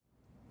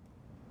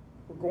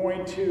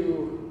going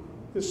to,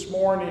 this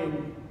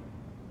morning,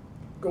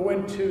 go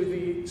into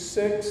the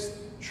sixth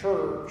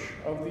church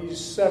of these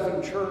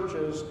seven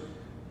churches,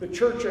 the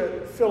church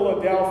at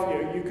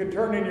Philadelphia. You can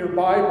turn in your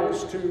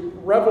Bibles to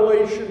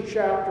Revelation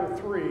chapter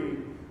 3.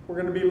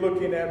 We're going to be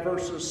looking at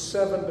verses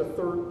 7 to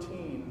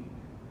 13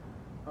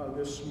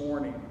 this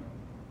morning.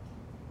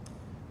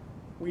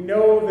 We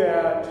know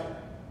that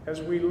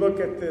as we look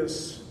at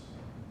this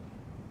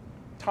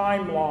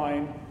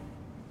timeline,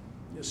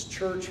 this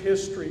church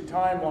history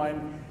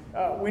timeline,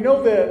 we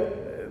know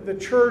that the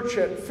church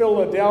at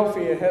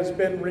Philadelphia has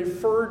been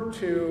referred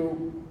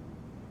to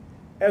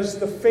as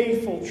the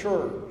faithful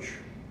church.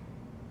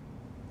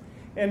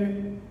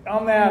 And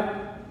on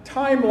that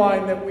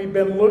timeline that we've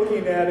been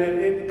looking at,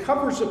 it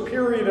covers a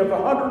period of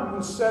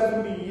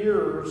 170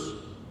 years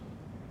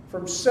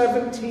from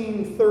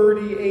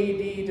 1730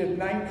 AD to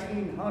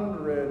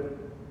 1900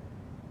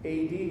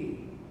 AD.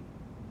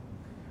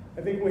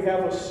 I think we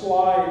have a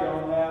slide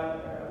on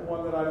that,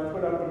 one that I've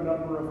put up a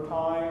number of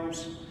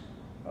times,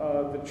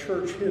 the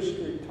church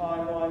history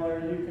timeline there.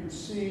 You can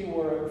see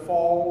where it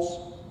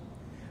falls.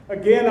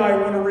 Again, I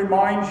want to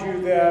remind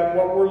you that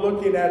what we're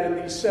looking at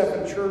in these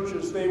seven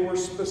churches, they were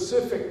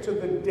specific to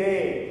the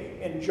day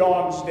in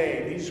John's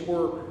day. These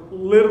were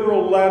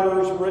literal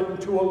letters written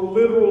to a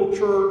literal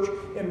church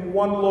in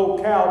one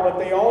locale, but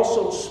they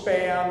also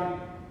span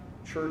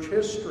church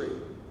history.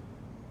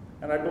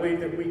 And I believe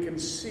that we can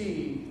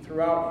see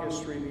throughout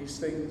history these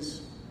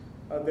things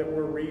that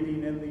we're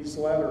reading in these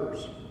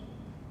letters.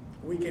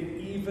 We can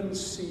even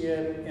see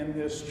it in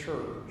this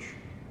church.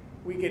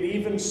 We can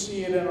even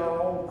see it in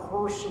our own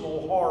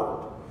personal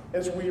heart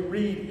as we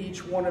read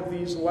each one of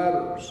these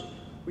letters.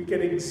 We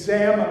can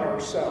examine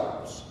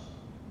ourselves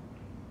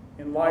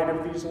in light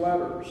of these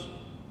letters.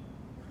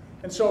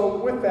 And so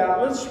with that,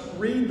 let's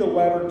read the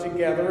letter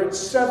together. It's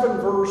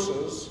 7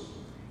 verses.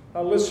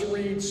 Let's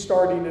read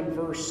starting in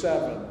verse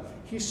 7.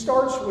 He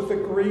starts with a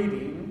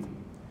greeting,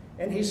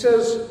 and he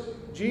says,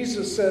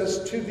 Jesus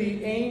says, "To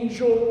the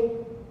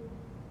angel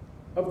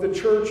of the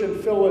church in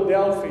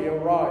Philadelphia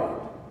write,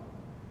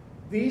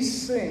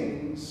 these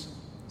things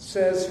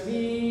says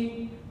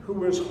he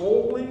who is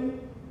holy,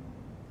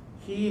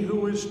 he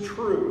who is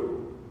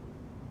true,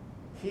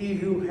 he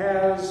who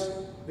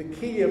has the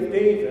key of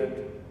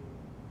David,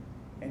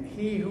 and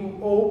he who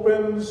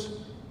opens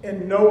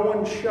and no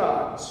one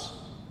shuts,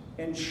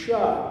 and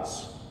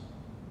shuts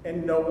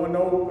and no one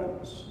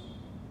opens."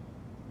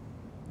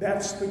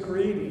 That's the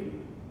greeting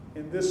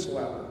in this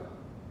letter.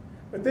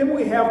 But then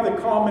we have the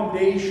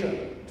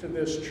commendation to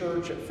this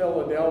church at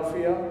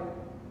Philadelphia.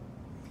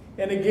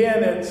 And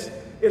again,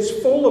 it's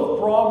full of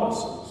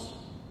promises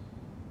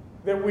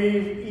that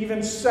we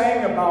even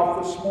sang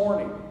about this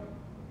morning.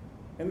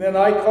 And then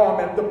I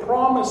comment, the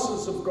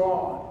promises of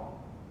God.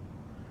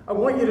 I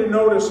want you to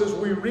notice as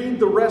we read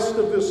the rest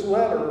of this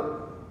letter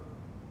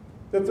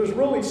that there's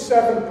really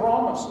 7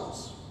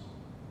 promises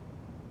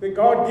that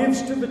God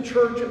gives to the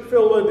church at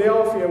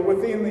Philadelphia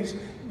within these.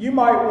 You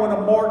might want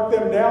to mark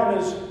them down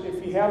as,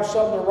 if you have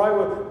something to write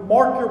with,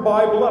 mark your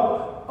Bible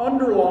up,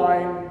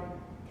 underline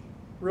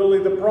really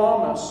the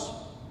promise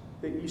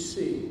that you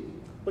see.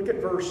 Look at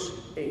verse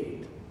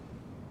 8.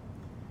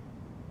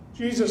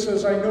 Jesus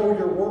says, "I know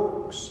your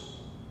works.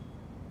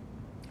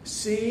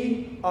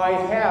 See, I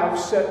have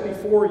set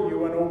before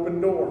you an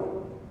open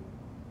door,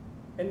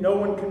 and no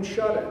one can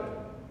shut it.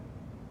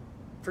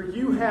 For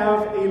you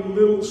have a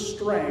little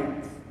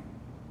strength,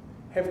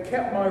 have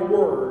kept my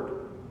word,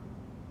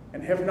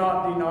 and have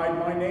not denied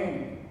my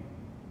name.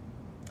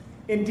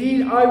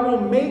 Indeed, I will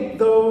make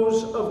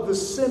those of the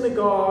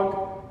synagogue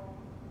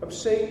of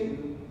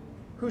Satan,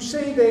 who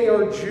say they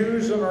are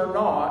Jews and are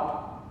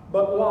not,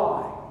 but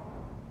lie.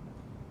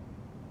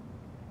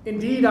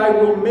 Indeed, I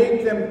will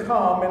make them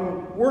come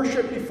and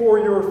worship before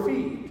your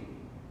feet,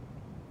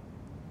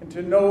 and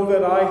to know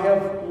that I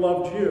have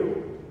loved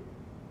you."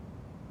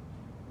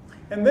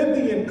 And then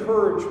the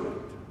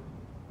encouragement.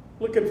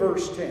 Look at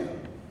verse 10.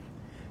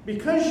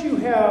 "Because you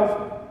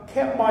have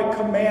kept my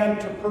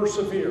command to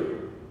persevere,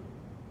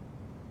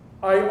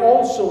 I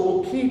also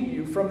will keep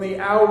you from the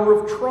hour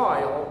of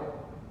trial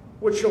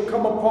which shall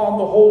come upon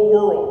the whole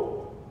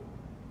world,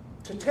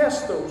 to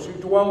test those who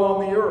dwell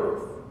on the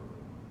earth.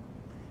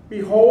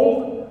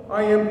 Behold,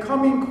 I am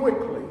coming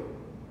quickly.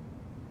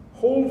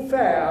 Hold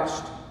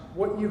fast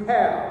what you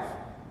have,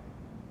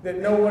 that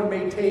no one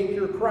may take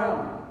your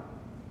crown."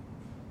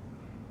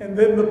 And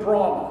then the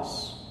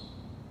promise.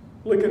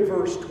 Look at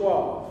verse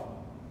 12.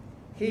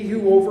 "He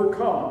who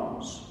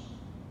overcomes,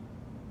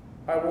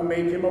 I will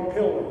make him a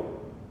pillar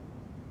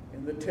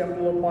in the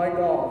temple of my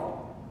God,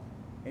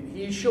 and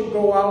he shall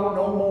go out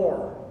no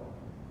more.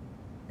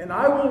 And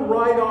I will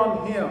write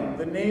on him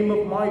the name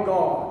of my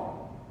God,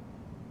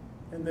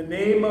 and the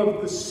name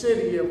of the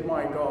city of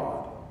my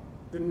God,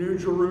 the New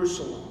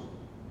Jerusalem,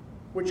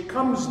 which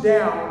comes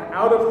down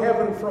out of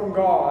heaven from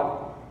God,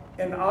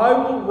 and I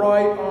will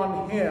write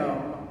on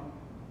him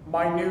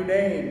my new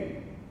name.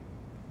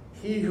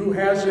 He who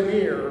has an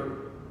ear,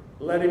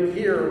 let him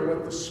hear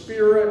what the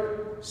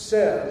Spirit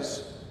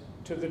says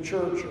to the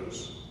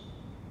churches."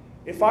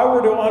 If I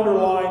were to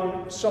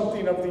underline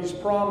something of these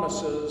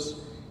promises,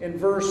 in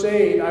verse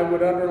 8, I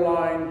would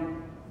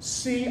underline,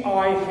 see,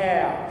 I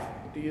have.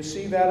 Do you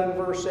see that in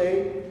verse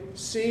 8?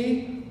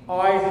 See,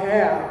 I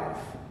have.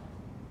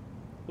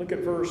 Look at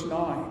verse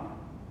 9.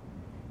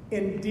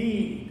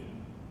 Indeed,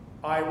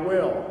 I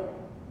will.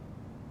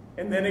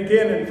 And then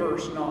again in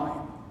verse 9.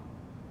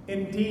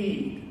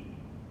 Indeed,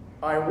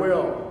 I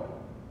will.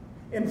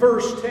 In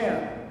verse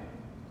 10,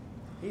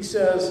 he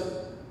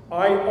says,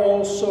 I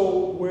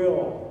also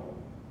will.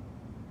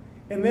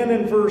 And then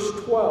in verse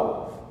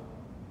 12,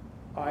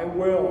 I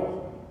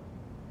will.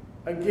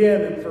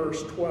 Again in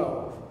verse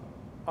 12,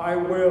 I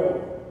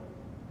will.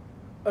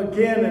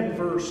 Again in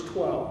verse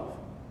 12,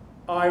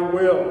 I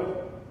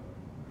will.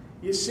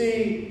 You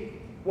see,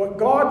 what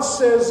God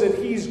says that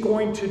He's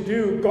going to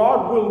do,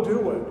 God will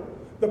do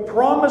it. The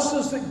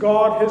promises that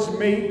God has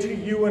made to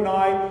you and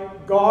I,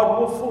 God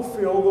will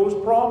fulfill those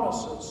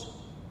promises.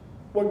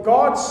 What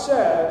God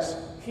says,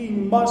 He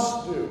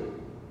must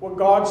do. What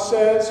God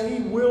says, He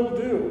will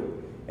do.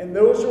 And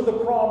those are the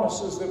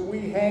promises that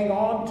we hang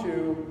on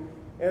to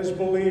as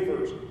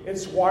believers.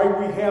 It's why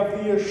we have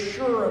the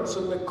assurance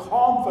and the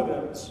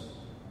confidence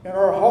in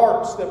our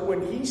hearts that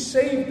when He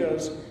saved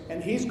us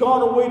and He's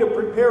gone away to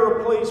prepare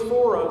a place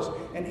for us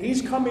and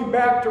He's coming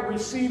back to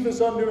receive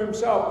us unto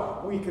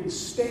Himself, we can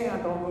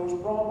stand on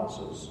those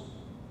promises.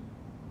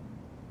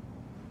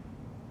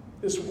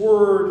 This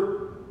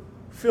word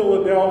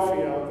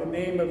Philadelphia, the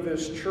name of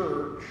this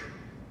church,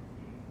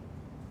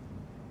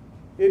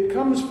 it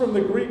comes from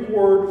the Greek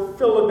word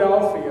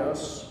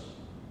Philadelphius,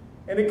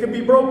 and it can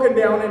be broken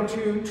down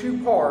into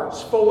two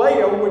parts.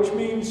 Phileo, which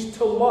means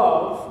to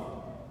love,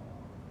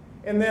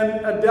 and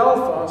then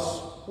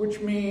adelphos, which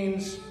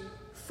means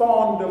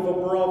fond of a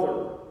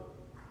brother.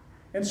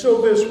 And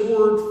so this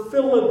word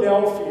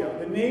Philadelphia,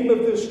 the name of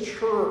this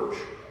church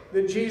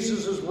that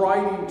Jesus is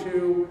writing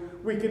to,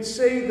 we could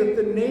say that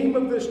the name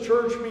of this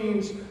church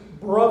means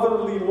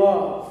brotherly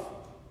love,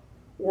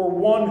 or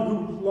one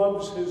who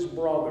loves his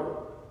brother.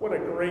 What a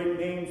great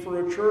name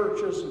for a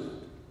church, isn't it?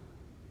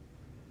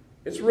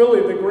 It's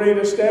really the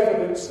greatest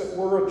evidence that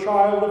we're a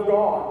child of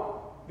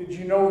God. Did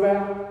you know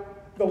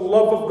that? The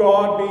love of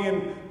God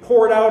being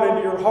poured out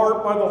into your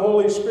heart by the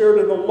Holy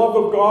Spirit, and the love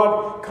of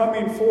God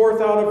coming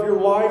forth out of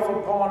your life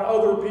upon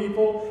other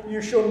people.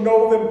 You shall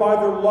know them by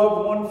their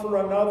love one for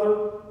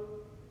another.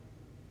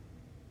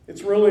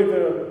 It's really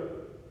the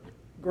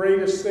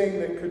greatest thing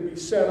that could be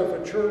said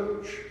of a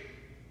church.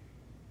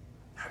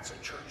 That's a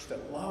church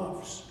that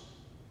loves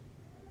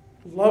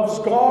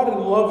God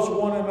and loves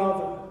one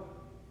another.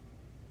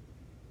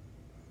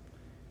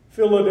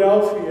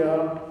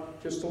 Philadelphia,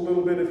 just a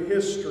little bit of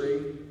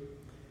history.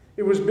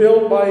 It was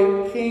built by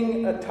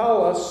King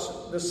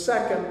Attalus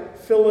II,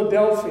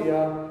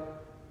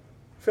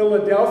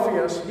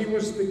 Philadelphus. He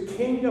was the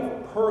king of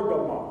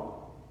Pergamum.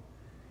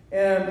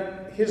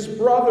 And his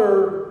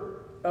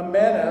brother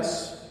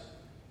Amenes,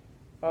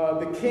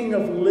 the king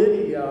of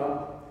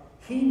Lydia,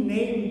 he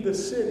named the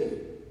city.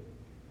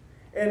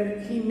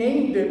 And he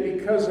named it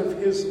because of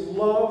his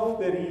love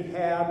that he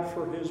had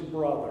for his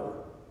brother.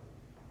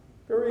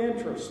 Very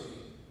interesting.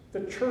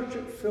 The church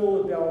at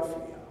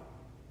Philadelphia.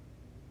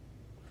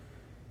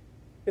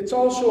 It's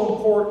also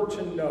important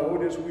to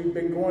note, as we've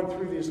been going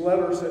through these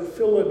letters, that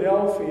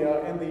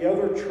Philadelphia and the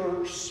other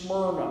church,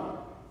 Smyrna,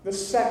 the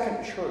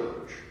second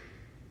church,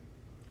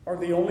 are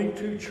the only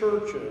two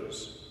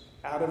churches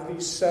out of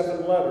these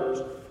 7 letters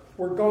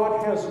where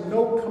God has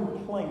no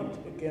complaint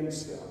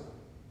against them.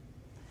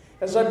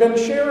 As I've been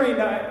sharing,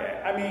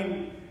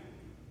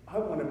 I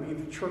want to be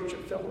the church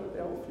of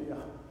Philadelphia.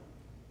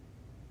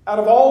 Out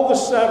of all the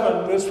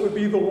 7, this would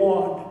be the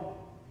one.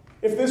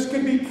 If this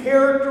could be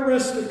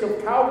characteristic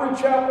of Calvary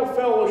Chapel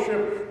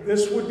Fellowship,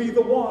 this would be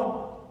the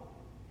one.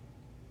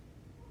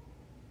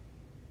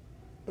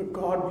 But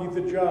God be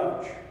the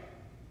judge.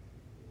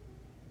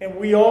 And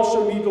we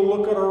also need to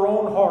look at our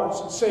own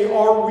hearts and say,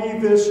 are we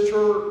this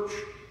church?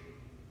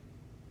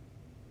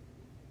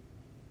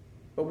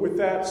 But with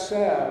that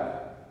said,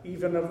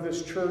 even of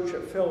this church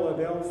at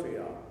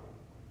Philadelphia,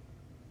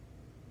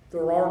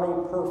 there are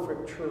no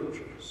perfect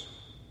churches.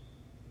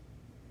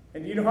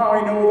 And you know how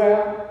I know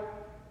that?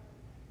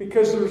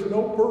 Because there's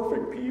no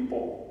perfect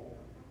people.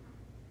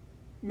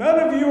 None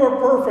of you are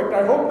perfect.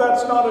 I hope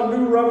that's not a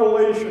new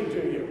revelation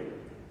to you.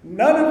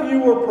 None of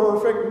you are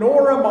perfect,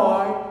 nor am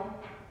I.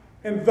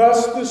 And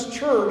thus this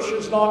church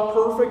is not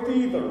perfect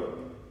either.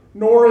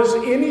 Nor is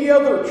any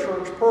other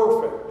church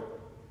perfect.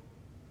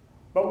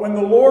 But when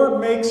the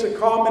Lord makes a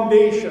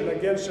commendation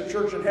against a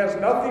church and has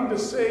nothing to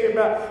say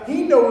about,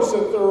 He knows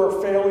that there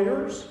are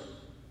failures.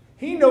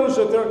 He knows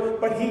that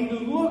but He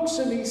looks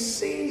and He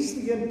sees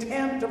the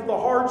intent of the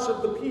hearts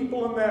of the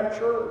people in that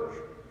church.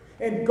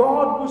 And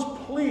God was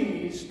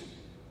pleased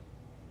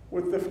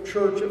with the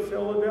church at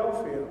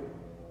Philadelphia.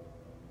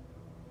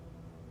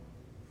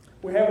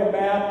 We have a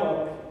map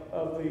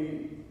of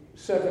the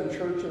 7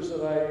 churches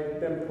that I've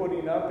been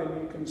putting up,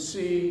 and you can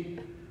see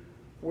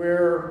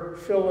where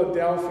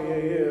Philadelphia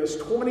is.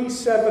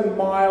 27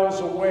 miles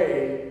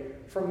away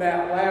from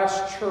that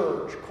last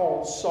church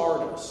called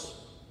Sardis.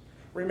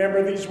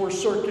 Remember, these were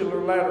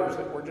circular letters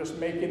that were just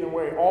making their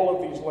way, all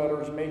of these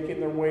letters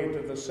making their way to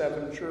the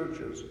 7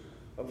 churches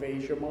of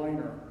Asia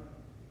Minor.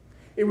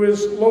 It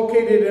was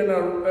located in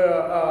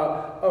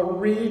a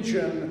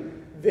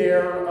region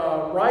there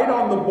right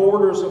on the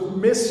borders of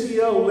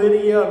Mysia,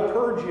 Lydia, and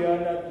Pergia.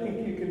 And I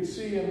think you can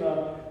see in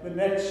the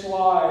next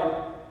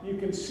slide, you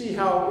can see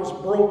how it was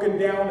broken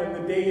down in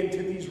the day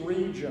into these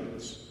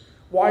regions.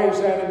 Why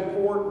is that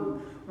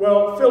important?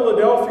 Well,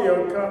 Philadelphia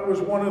was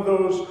one of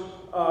those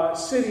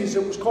cities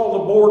that was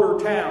called a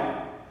border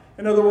town.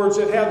 In other words,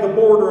 it had the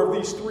border of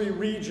these 3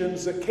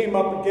 regions that came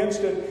up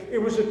against it.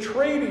 It was a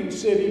trading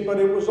city, but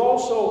it was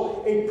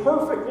also a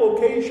perfect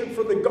location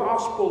for the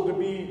gospel to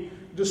be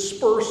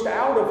dispersed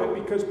out of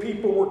it because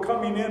people were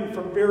coming in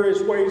from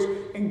various ways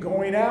and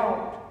going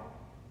out.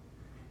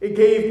 It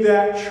gave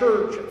that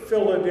church at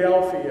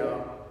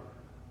Philadelphia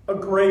a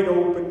great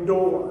open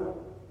door.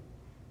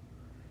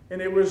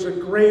 And it was a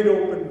great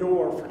open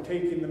door for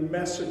taking the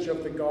message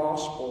of the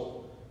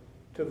gospel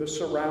to the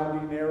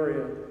surrounding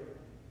area.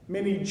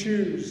 Many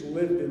Jews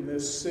lived in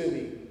this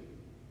city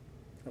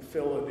of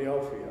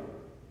Philadelphia.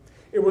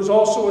 It was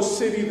also a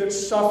city that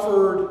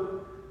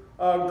suffered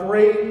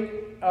great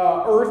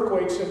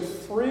earthquakes and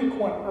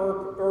frequent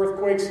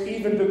earthquakes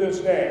even to this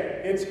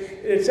day.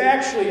 It's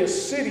actually a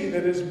city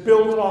that is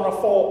built on a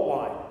fault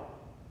line.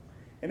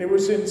 And it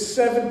was in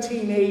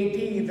 17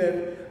 AD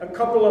that a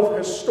couple of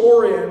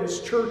historians,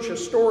 church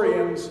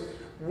historians,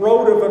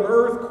 wrote of an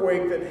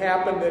earthquake that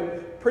happened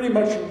that pretty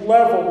much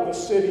leveled the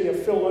city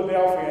of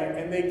Philadelphia,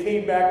 and they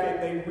came back and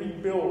they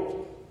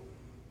rebuilt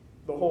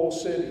the whole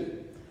city.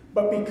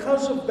 But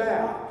because of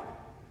that,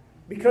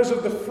 because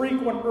of the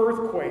frequent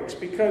earthquakes,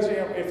 because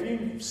if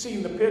you've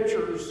seen the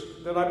pictures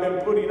that I've been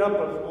putting up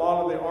of a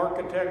lot of the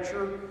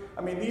architecture,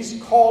 I mean,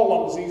 these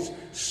columns, these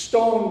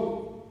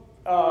stone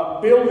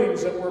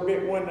buildings that were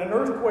built, when an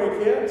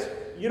earthquake hits,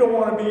 you don't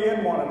want to be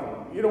in one of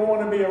them. You don't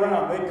want to be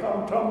around. They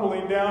come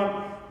tumbling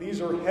down.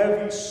 These are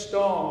heavy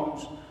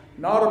stones.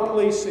 Not a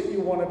place that you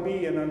want to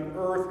be in an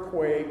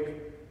earthquake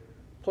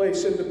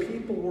place. And the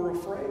people were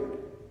afraid.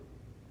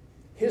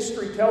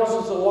 History tells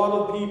us a lot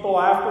of people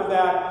after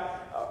that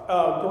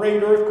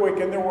great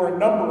earthquake, and there were a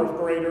number of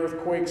great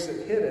earthquakes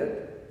that hit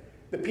it,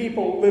 the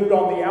people lived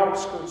on the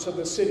outskirts of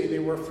the city. They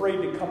were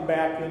afraid to come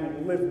back in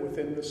and live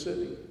within the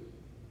city.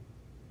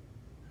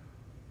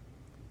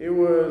 It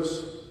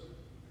was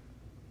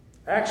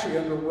actually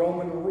under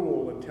Roman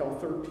rule until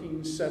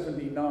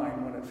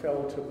 1379 when it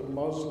fell to the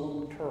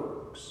Muslim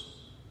Turks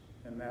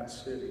in that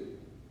city.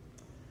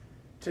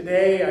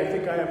 Today, I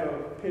think I have a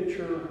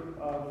picture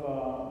of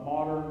a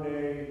modern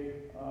day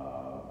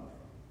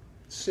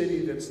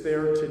city that's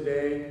there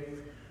today.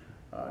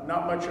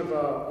 Not much of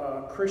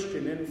a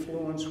Christian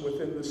influence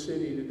within the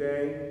city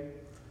today.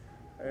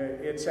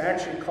 It's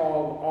actually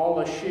called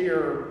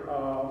Al-Ashir.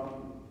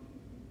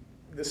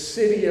 The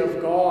city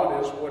of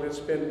God is what it's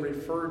been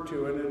referred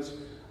to, and it's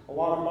a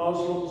lot of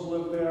Muslims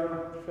live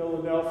there.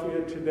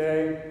 Philadelphia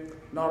today,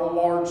 not a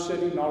large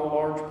city, not a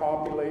large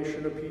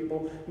population of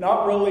people,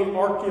 not really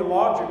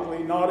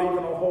archaeologically, not even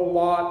a whole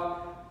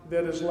lot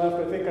that is left.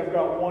 I think I've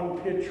got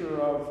one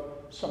picture of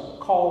some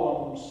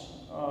columns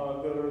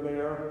that are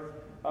there.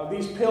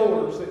 These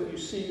pillars that you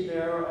see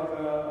there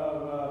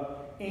of an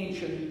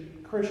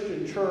ancient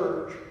Christian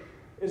church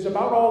is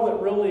about all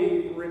that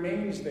really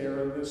remains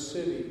there in this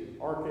city.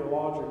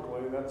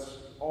 Archaeologically, that's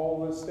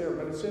all that's there.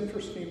 But it's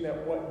interesting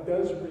that what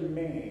does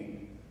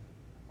remain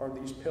are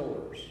these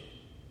pillars.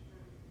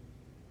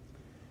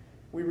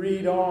 We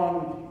read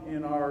on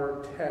in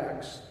our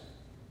text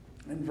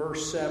in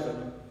verse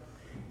 7.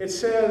 It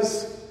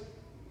says,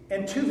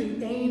 "And to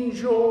the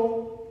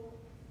angel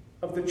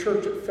of the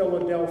church at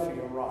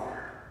Philadelphia write,"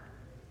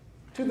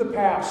 to the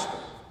pastor,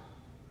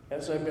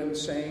 as I've been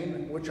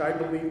saying, which I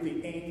believe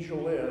the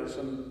angel is.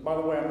 And by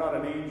the way, I'm not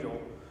an angel,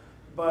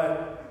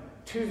 but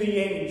to the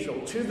angel,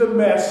 to the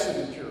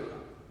messenger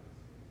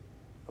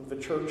of the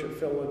church of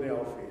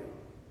Philadelphia.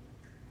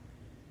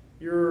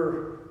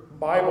 Your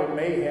Bible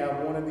may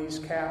have one of these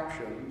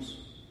captions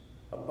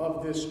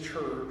above this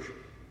church,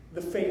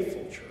 the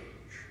faithful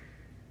church.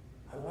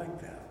 I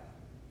like that.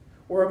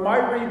 Or it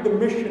might read the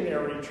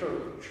missionary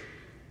church.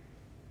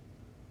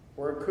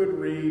 Or it could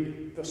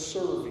read the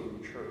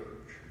serving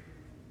church.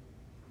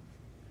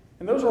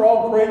 And those are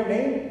all great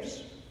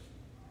names.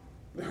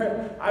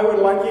 I would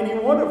like any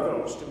one of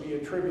those to be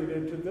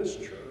attributed to this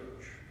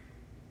church.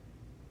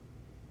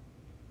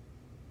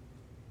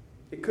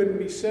 It couldn't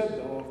be said,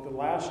 though, of the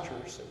last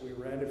church that we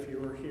read, if you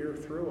were here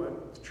through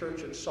it, the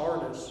church at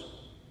Sardis.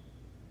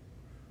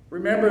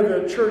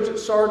 Remember, the church at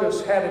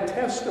Sardis had a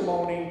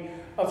testimony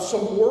of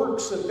some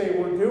works that they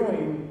were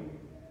doing,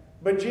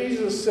 but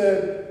Jesus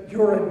said,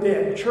 "You're a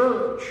dead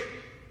church,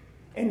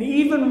 and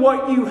even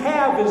what you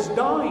have is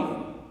dying."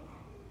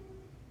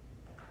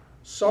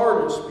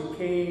 Sardis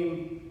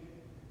became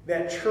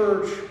that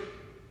church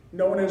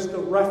known as the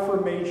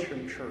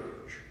Reformation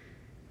Church.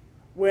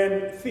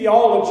 when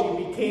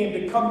theology began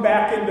to come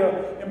back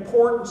into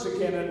importance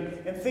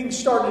again, and things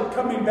started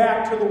coming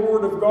back to the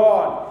Word of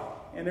God.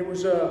 And it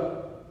was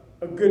a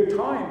good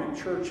time in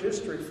church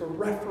history for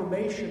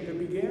Reformation to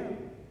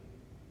begin.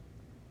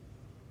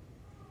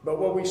 But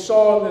what we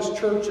saw in this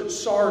church at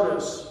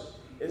Sardis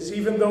is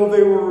even though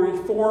they were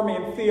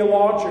reforming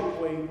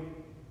theologically,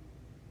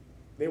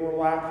 they were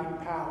lacking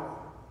power.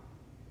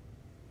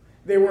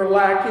 They were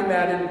lacking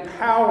that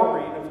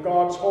empowering of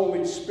God's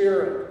Holy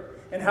Spirit.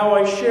 And how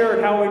I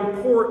shared how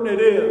important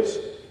it is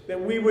that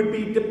we would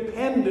be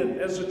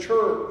dependent as a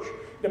church,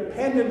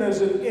 dependent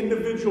as an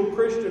individual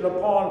Christian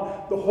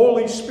upon the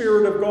Holy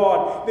Spirit of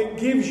God that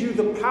gives you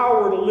the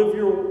power to live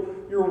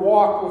your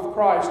walk with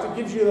Christ. It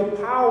gives you the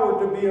power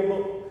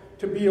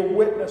to be a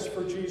witness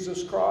for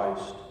Jesus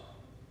Christ.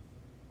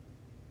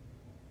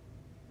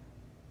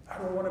 I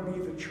don't want to be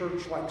the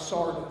church like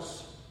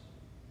Sardis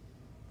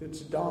that's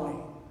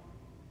dying.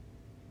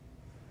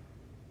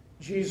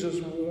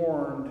 Jesus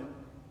warned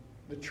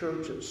the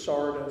church at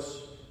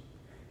Sardis.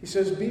 He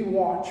says, "Be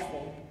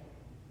watchful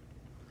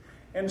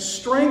and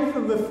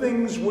strengthen the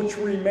things which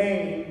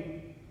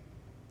remain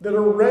that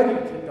are ready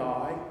to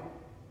die,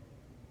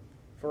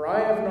 for I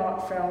have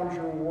not found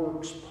your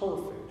works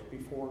perfect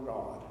before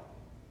God."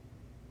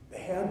 They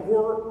had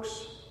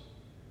works,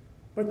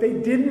 but they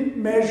didn't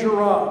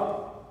measure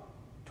up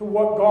to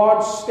what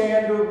God's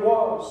standard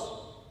was.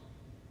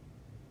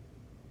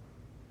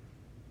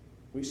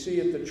 We see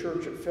at the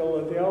church at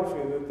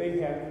Philadelphia that they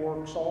had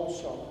works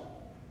also.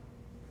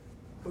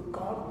 But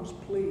God was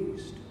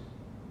pleased.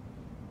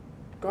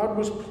 God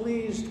was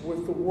pleased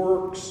with the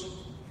works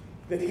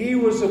that He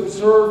was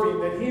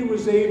observing, that He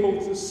was able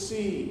to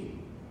see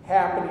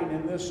happening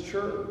in this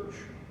church.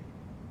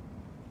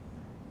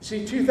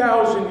 See,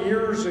 2,000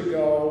 years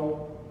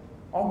ago,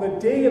 on the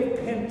day of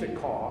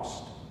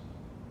Pentecost,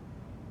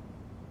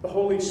 the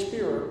Holy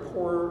Spirit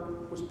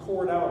was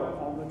poured out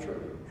upon the church.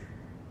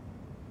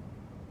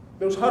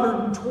 Those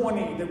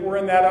 120 that were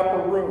in that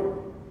upper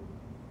room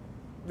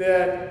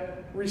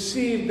that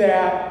received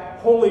that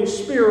Holy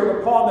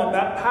Spirit upon them,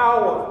 that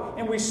power.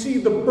 And we see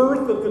the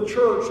birth of the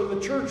church, and the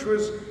church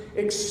was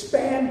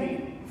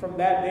expanding from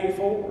that day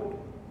forward.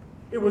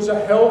 It was a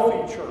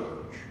healthy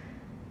church.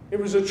 It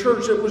was a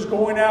church that was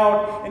going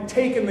out and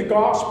taking the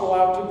gospel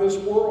out to this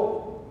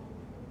world.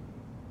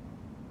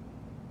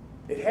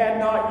 It had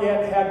not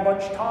yet had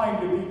much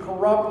time to be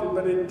corrupted,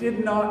 but it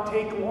did not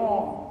take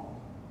long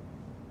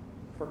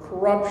for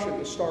corruption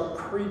to start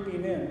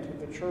creeping into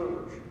the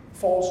church.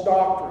 False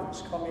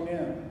doctrines coming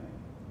in.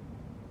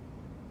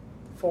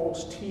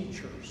 False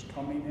teachers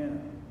coming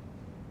in.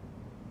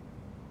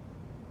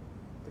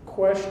 The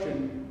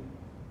question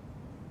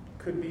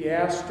could be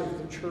asked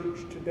of the church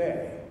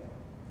today: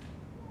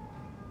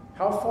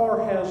 how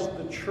far has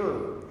the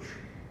church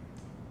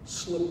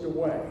slipped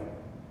away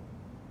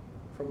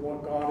from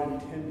what God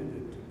intended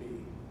it to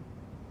be?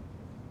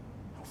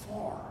 How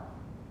far?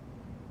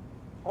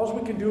 All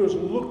we can do is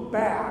look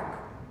back.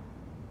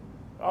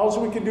 All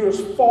we can do is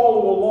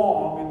follow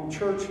along in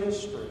church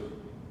history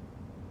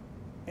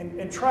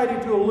and try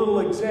to do a little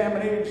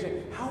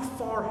examination. How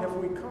far have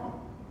we come?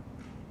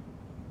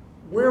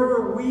 Where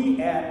are we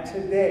at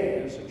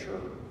today as a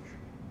church?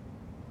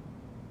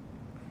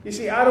 You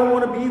see, I don't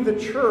want to be the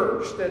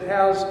church that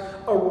has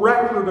a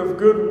record of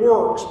good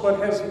works but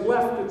has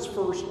left its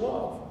first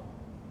love.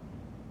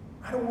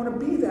 I don't want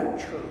to be that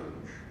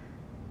church.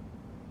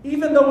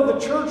 Even though the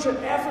church at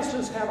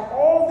Ephesus had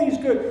all these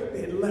good,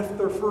 they had left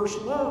their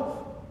first love.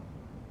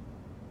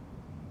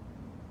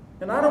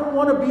 And I don't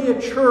want to be a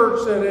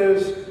church that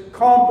is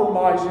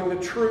compromising the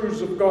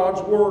truths of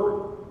God's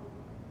Word.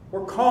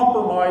 We're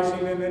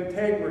compromising in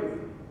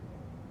integrity.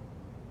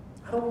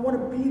 I don't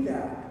want to be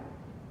that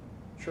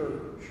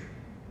church.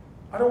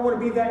 I don't want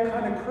to be that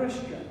kind of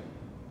Christian.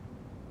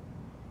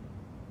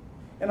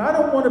 And I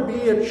don't want to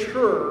be a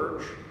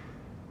church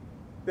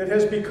that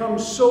has become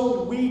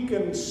so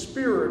weakened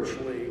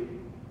spiritually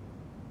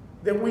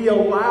that we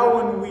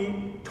allow and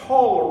we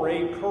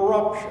tolerate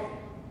corruption.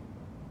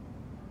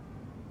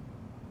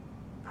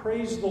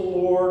 Praise the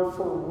Lord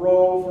for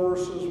Roe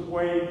versus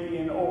Wade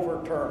being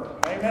overturned.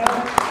 Amen?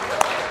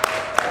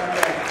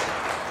 Amen.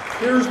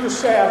 Here's the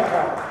sad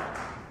part.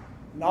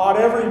 Not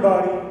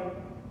everybody,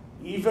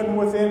 even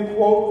within,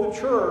 quote, the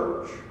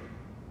church,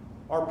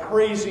 are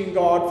praising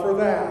God for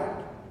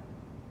that.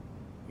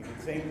 You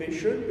think they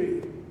should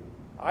be.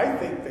 I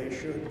think they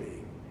should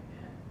be.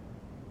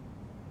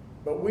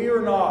 But we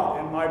are not.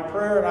 And my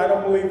prayer, and I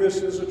don't believe this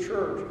is a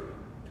church,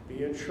 to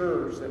be a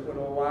church that would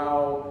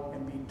allow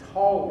and be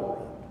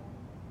tolerant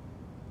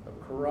of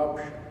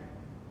corruption,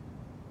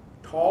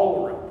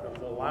 tolerant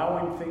of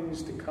allowing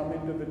things to come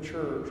into the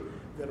church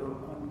that are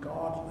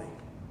ungodly,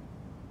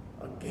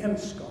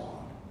 against God.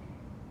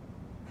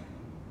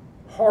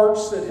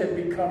 Hearts that have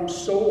become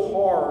so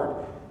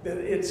hard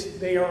that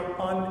they are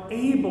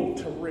unable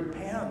to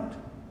repent.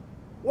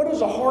 What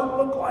does a heart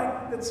look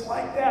like that's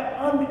like that?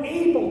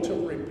 Unable to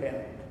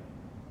repent.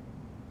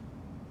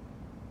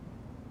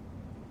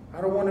 I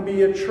don't want to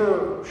be a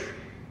church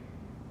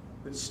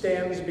that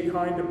stands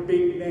behind a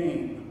big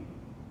name,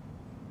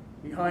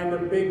 behind a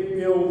big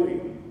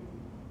building.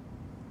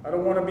 I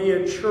don't want to be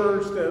a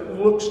church that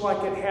looks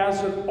like it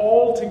has it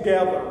all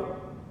together,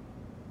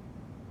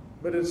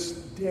 but it's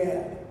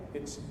dead,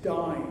 it's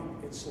dying,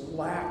 it's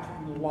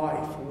lacking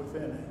life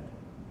within it.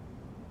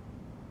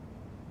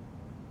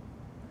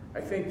 I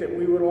think that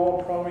we would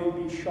all probably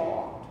be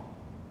shocked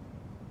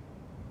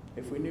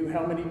if we knew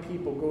how many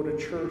people go to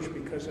church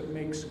because it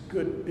makes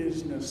good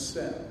business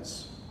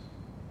sense.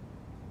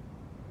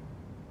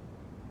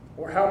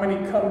 Or how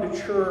many come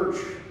to church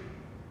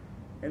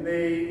and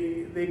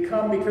they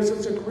come because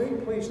it's a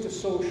great place to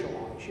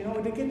socialize,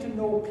 to get to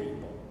know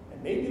people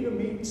and maybe to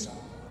meet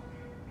someone.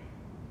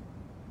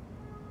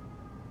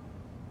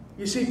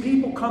 You see,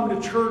 people come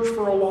to church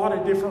for a lot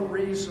of different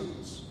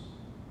reasons.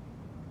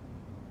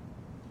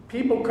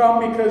 People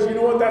come because,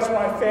 that's what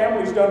my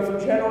family's done for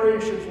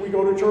generations. We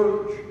go to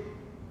church.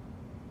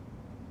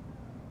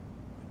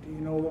 Do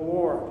you know the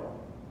Lord?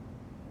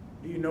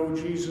 Do you know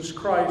Jesus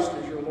Christ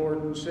as your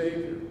Lord and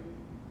Savior?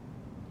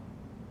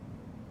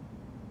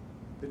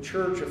 The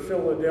Church of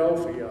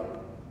Philadelphia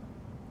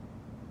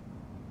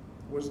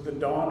was the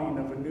dawning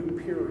of a new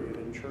period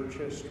in church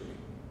history.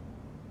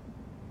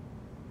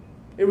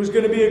 It was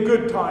going to be a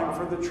good time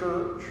for the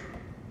church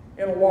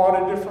in a lot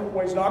of different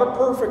ways. Not a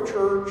perfect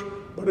church,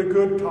 but a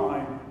good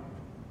time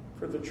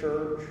for the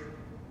church.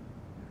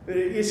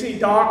 You see,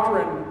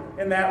 doctrine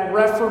and that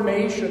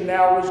Reformation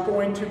now is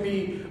going to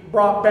be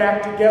brought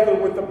back together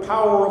with the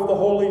power of the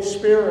Holy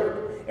Spirit.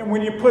 And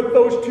when you put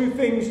those two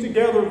things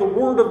together, the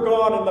Word of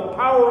God and the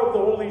power of the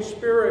Holy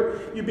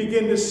Spirit, you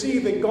begin to see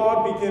that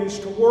God begins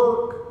to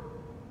work.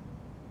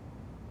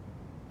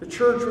 The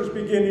church was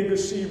beginning to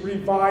see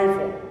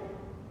revival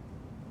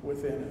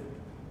within it.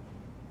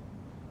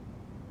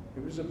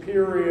 It was a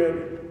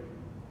period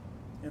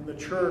in the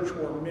church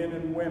where men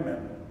and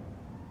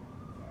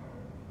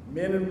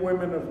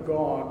women of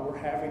God were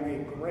having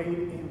a great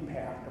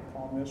impact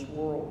upon this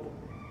world.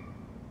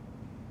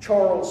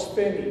 Charles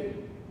Finney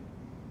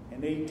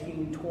in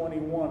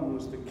 1821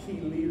 was the key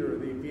leader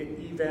of the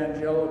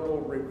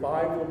evangelical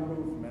revival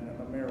movement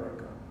in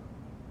America.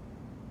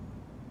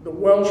 The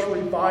Welsh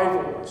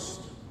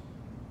revivalists,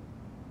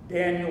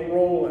 Daniel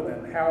Rowland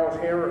and Harold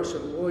Harris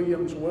and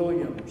Williams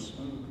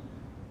and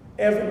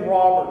Evan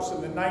Roberts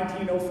in the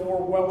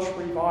 1904 Welsh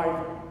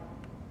revival.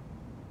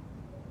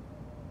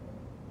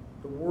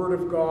 The Word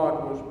of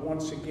God was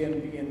once again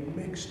being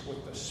mixed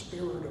with the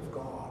Spirit of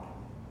God.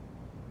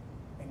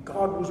 And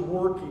God was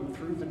working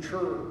through the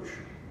church.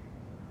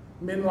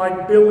 Men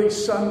like Billy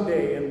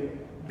Sunday and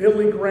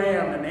Billy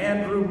Graham and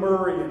Andrew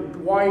Murray and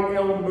Dwight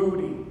L.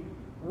 Moody,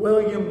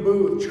 William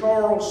Booth,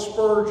 Charles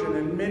Spurgeon,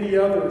 and many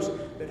others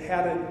that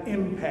had an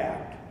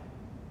impact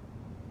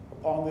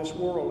upon this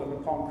world and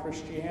upon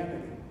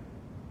Christianity.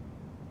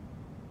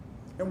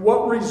 And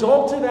what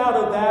resulted out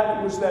of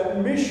that was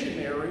that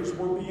missionaries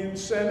were being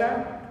sent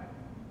out.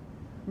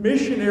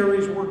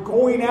 Missionaries were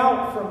going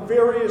out from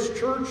various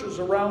churches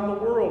around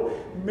the world.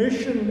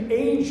 Mission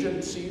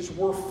agencies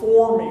were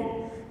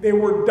forming. They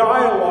were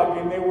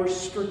dialoguing. They were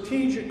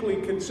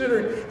strategically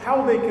considering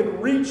how they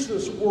could reach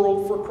this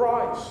world for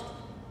Christ.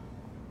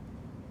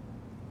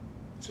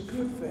 It's a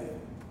good thing.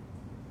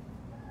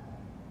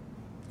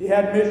 You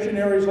had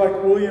missionaries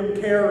like William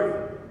Carey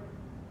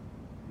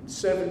in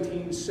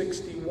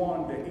 1761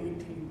 to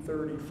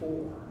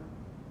 1834.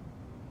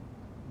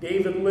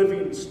 David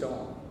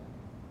Livingstone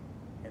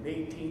in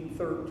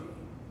 1813.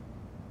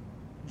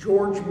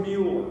 George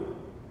Mueller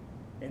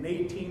in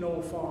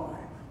 1805.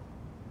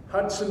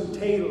 Hudson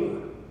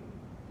Taylor,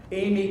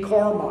 Amy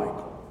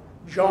Carmichael,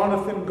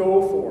 Jonathan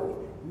Goforth,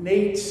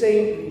 Nate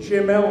Saint,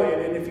 Jim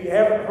Elliott. And if you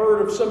haven't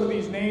heard of some of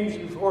these names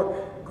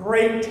before,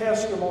 great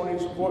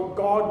testimonies of what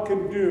God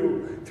can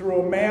do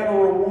through a man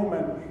or a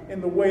woman in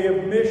the way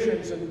of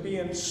missions and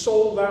being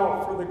sold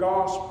out for the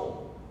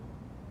gospel.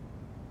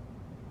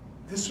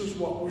 This is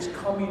what was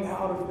coming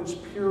out of this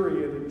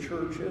period in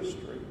church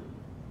history.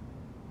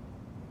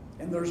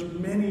 And there's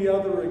many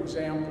other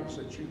examples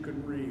that you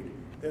can read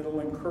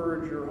that'll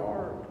encourage your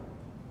heart.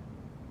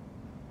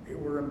 They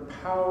were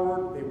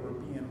empowered, they were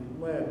being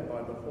led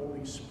by the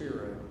Holy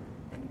Spirit,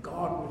 and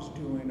God was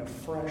doing a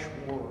fresh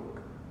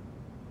work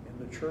in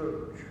the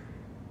church.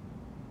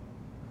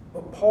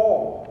 But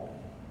Paul,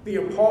 the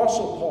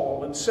Apostle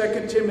Paul, in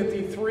 2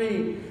 Timothy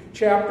 3,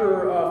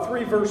 chapter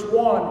 3, verse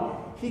 1,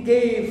 he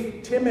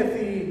gave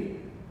Timothy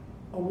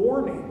a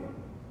warning.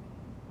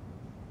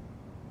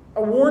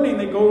 A warning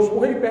that goes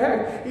way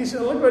back. He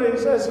said, look what he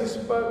says. He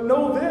said, but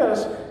know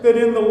this, that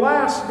in the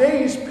last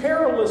days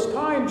perilous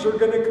times are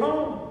going to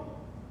come.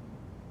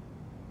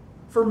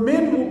 For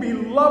men will be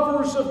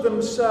lovers of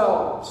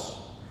themselves,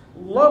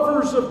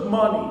 lovers of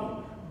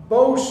money,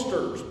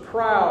 boasters,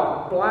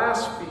 proud,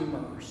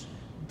 blasphemers,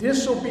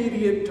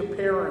 disobedient to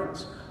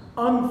parents,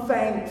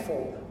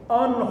 unthankful,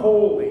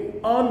 unholy,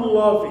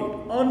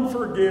 unloving,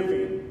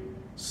 unforgiving,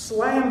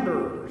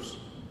 slanderers,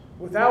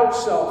 without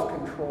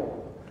self-control,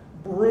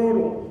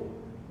 brutal,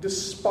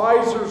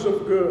 despisers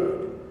of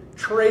good,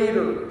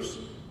 traitors,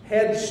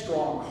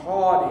 headstrong,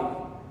 haughty,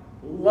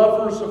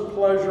 lovers of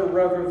pleasure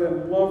rather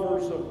than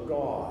lovers of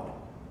God.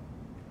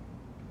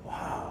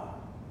 Wow,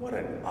 what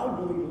an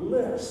ugly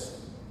list.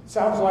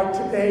 Sounds like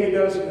today,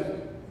 doesn't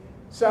it?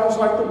 Sounds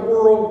like the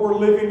world we're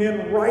living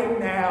in right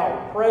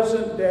now,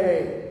 present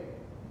day.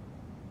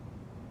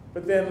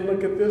 But then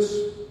look at this.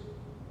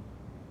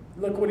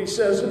 Look what he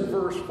says in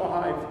verse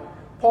 5.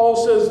 Paul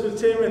says to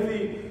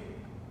Timothy,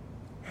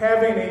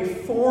 having a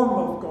form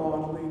of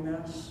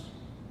godliness,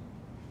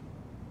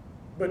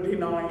 but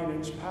denying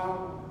its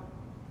power.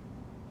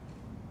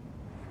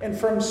 And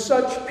from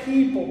such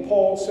people,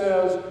 Paul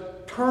says,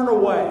 turn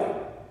away.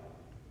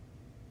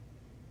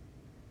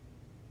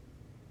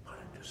 What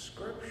a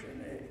description.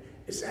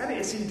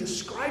 Is he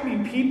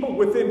describing people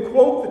within,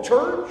 quote, the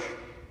church?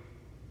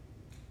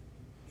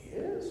 He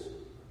is.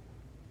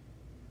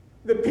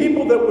 The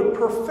people that would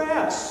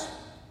profess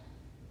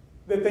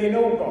that they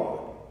know God.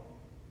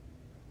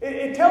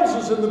 It tells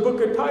us in the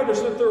book of Titus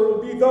that there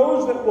will be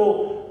those that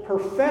will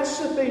profess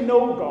that they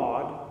know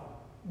God,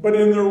 but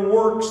in their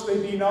works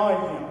they deny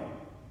Him.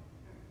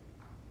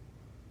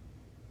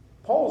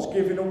 Paul's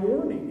giving a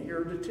warning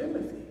here to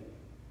Timothy.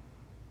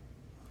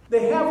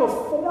 They have a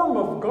form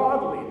of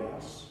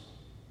godliness.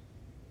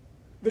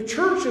 The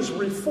church is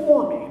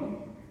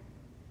reforming.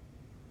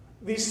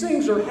 These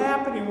things are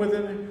happening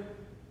within,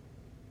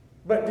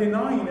 but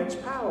denying its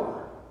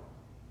power.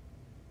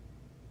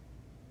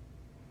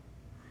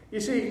 You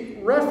see,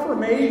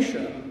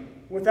 reformation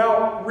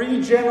without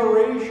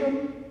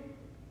regeneration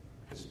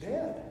is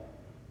dead.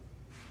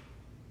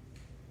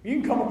 You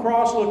can come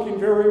across looking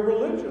very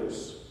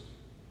religious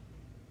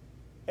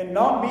and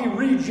not be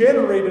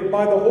regenerated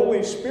by the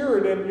Holy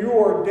Spirit, and you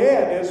are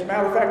dead. As a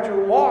matter of fact,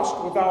 you're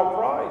lost without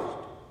Christ.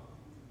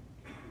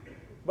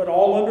 But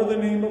all under the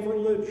name of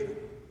religion.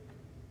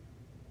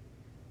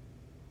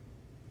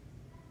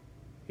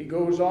 He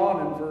goes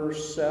on in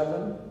verse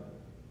 7.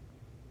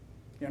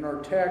 In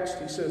our text,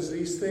 he says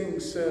these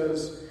things,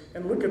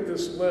 and look at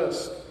this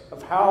list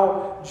of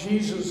how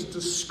Jesus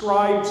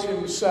describes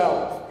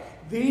himself.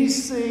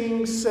 These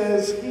things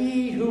says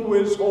he who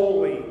is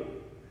holy.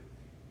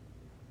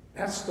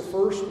 That's the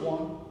first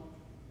one.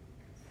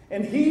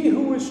 And he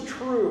who is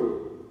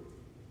true.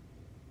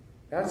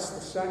 That's the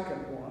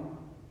second one.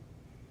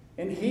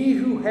 And he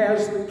who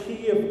has the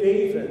key of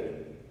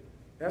David.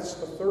 That's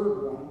the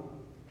third one.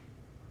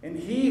 And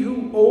he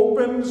who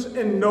opens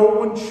and no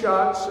one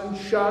shuts, and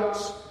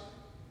shuts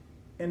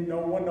and no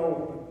one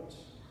opens.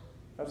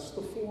 That's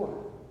the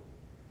fourth.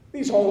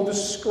 These all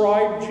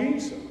describe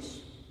Jesus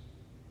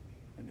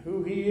and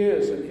who he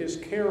is and his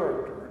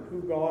character and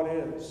who God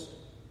is.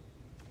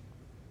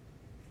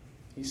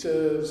 He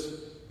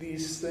says,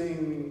 these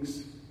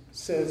things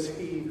says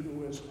he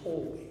who is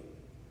holy.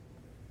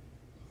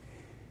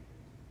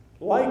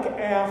 Like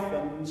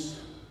Athens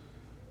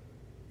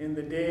in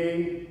the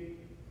day,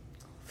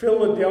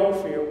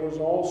 Philadelphia was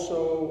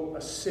also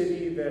a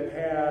city that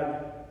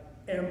had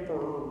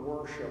emperor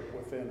worship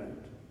within it.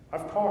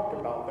 I've talked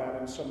about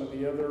that in some of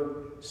the other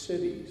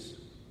cities.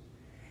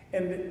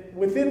 And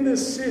within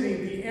this city,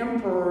 the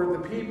emperor,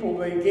 the people,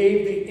 they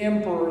gave the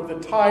emperor the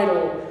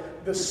title,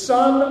 the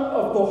Son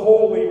of the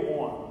Holy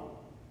One.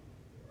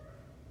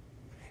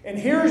 And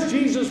here's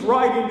Jesus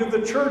writing to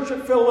the church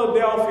at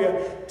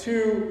Philadelphia,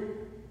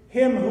 to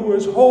him who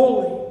is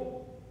holy.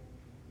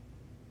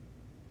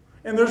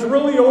 And there's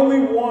really only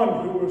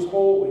one who is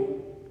holy,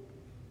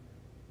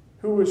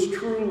 who is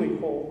truly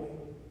holy.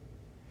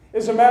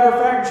 As a matter of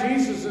fact,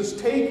 Jesus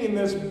is taking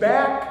this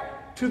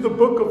back to the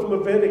book of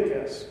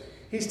Leviticus.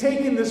 He's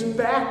taking this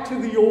back to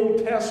the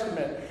Old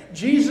Testament.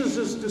 Jesus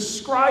is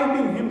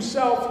describing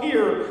himself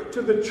here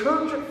to the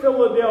church at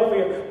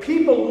Philadelphia,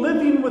 people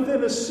living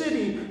within a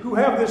city who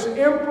have this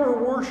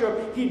emperor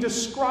worship. He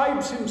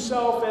describes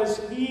himself as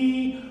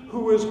he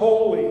who is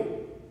holy,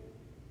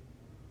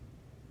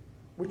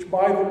 which,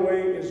 by the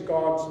way, is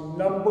God's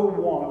number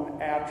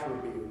one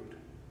attribute.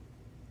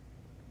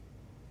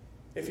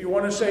 If you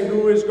want to say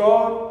who is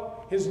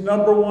God, his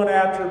number one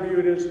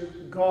attribute is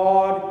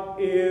God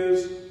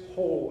is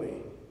holy.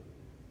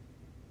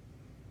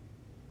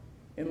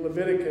 In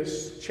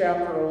Leviticus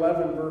chapter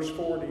 11, verse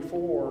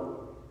 44,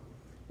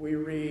 we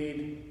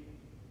read,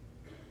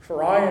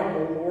 "For I am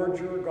the Lord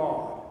your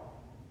God.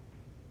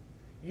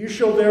 You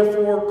shall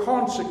therefore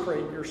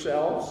consecrate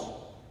yourselves,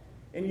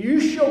 and you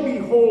shall be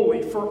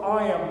holy, for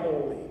I am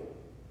holy.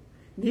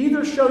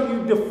 Neither shall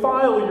you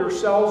defile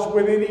yourselves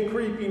with any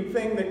creeping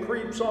thing that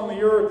creeps on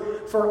the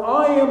earth, for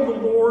I am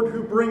the Lord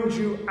who brings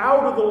you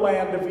out of the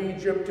land of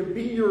Egypt to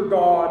be your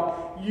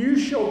God. You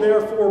shall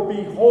therefore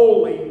be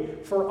holy,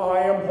 for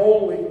I am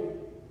holy."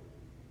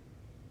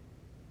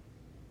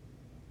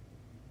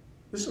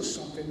 This is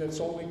something that's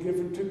only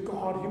given to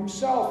God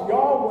himself,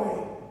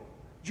 Yahweh,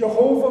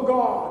 Jehovah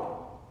God.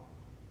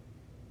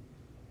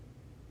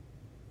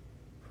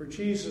 For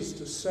Jesus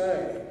to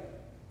say,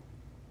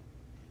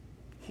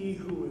 "He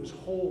who is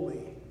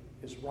holy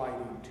is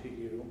writing to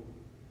you,"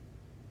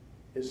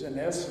 is in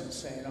essence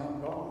saying,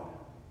 "I'm God."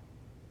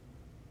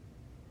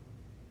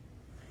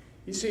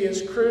 You see,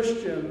 as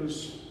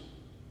Christians,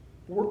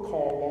 we're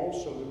called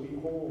also to be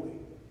holy.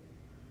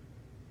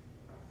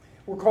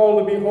 We're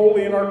called to be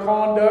holy in our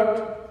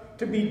conduct,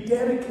 to be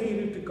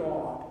dedicated to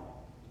God,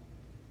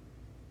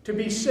 to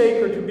be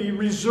sacred, to be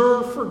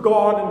reserved for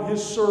God and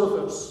His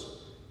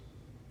service.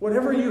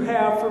 Whatever you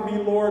have for me,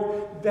 Lord,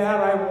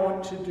 that I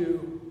want to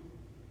do.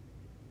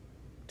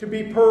 To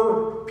be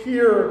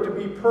pure, to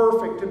be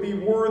perfect, to be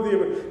worthy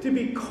of it, to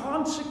be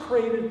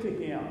consecrated to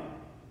Him.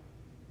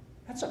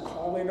 That's a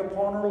calling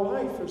upon our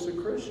life as a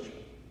Christian.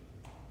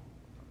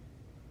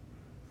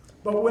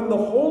 But when the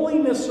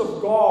holiness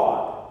of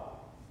God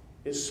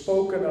is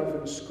spoken of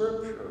in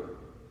Scripture,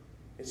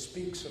 it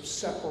speaks of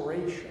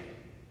separation.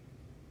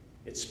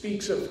 It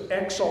speaks of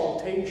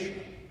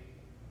exaltation.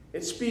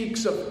 It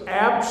speaks of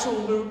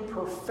absolute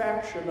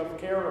perfection of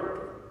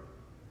character.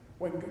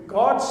 When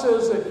God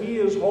says that He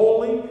is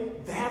holy,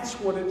 that's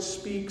what it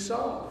speaks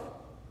of.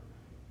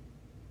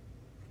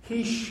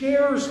 He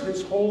shares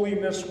His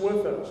holiness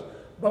with us,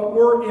 but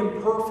we're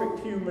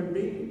imperfect human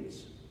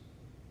beings.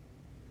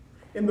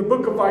 In the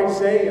book of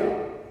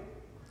Isaiah,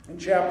 in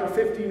chapter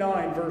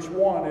 59, verse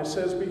 1, it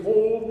says,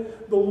 "Behold,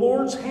 the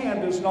Lord's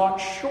hand is not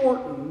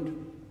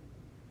shortened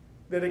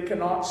that it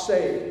cannot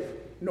save,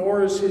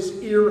 nor is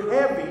His ear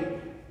heavy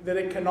that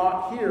it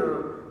cannot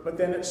hear." But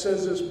then it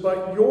says this,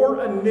 "But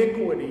your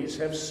iniquities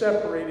have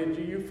separated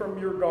you from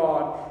your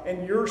God,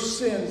 and your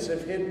sins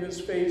have hidden His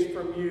face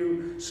from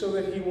you, so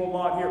that He will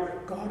not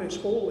hear." God is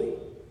holy.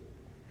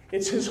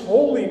 It's His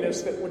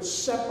holiness that would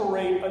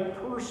separate a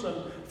person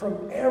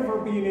from ever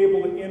being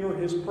able to enter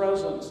His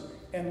presence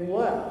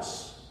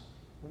unless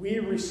we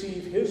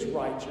receive His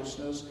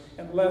righteousness,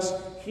 unless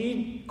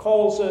He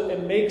calls it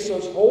and makes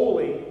us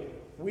holy.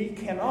 We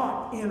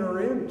cannot enter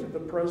into the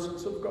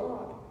presence of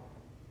God.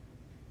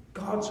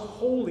 God's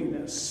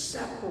holiness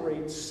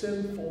separates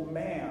sinful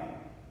man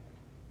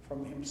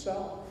from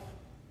himself.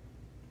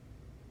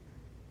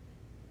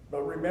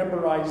 But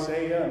remember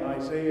Isaiah in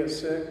Isaiah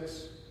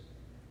 6,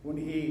 when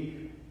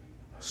he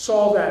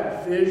saw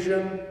that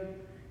vision,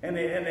 and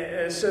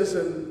it says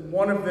that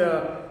one of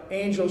the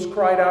angels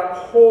cried out,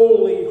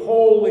 "Holy,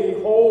 holy,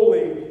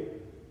 holy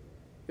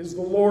is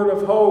the Lord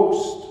of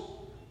hosts.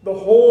 The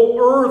whole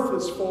earth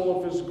is full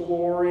of His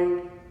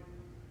glory."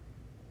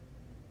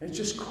 It's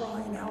just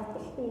crying out the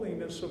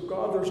holiness of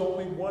God. There's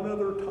only one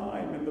other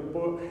time in the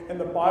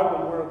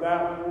Bible where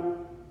that word,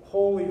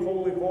 holy,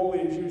 holy, holy,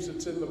 is used.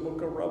 It's in the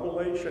book of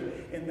Revelation,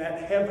 in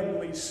that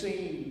heavenly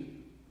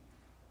scene.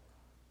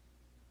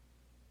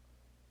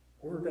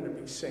 We're going to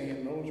be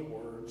saying those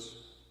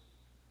words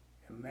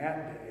in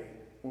that day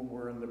when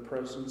we're in the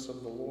presence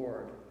of the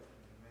Lord.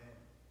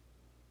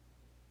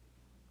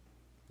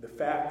 The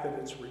fact that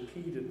it's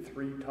repeated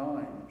 3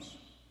 times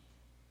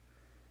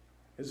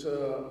is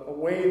a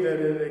way that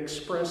it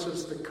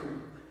expresses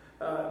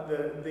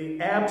the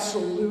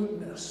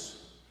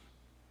absoluteness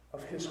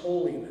of His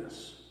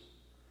holiness,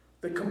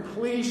 the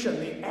completion,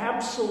 the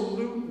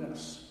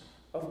absoluteness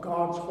of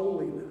God's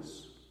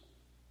holiness.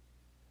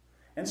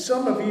 And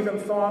some have even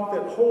thought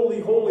that holy,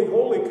 holy,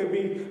 holy could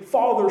be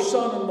Father,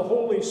 Son, and the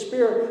Holy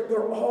Spirit.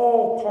 They're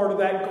all part of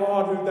that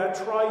God, that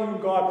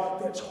triune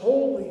God that's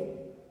holy.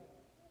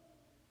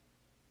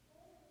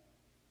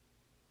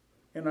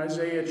 In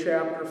Isaiah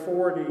chapter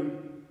 40,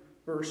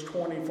 verse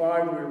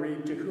 25, we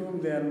read, "To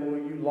whom then will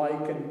you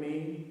liken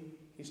me?"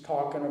 He's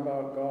talking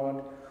about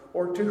God.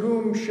 "Or to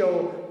whom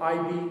shall I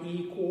be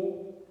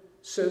equal,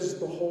 says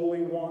the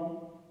Holy One?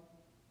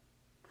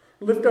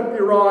 Lift up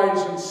your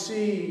eyes and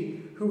see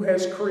who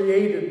has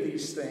created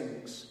these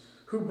things,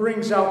 who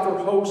brings out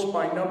their host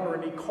by number,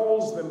 and He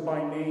calls them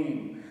by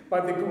name. By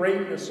the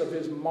greatness of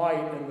His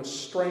might and the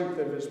strength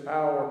of His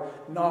power,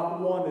 not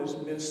one is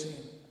missing."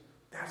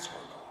 That's our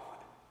God.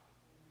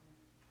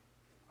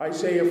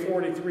 Isaiah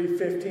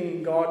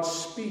 43:15, God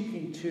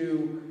speaking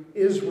to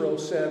Israel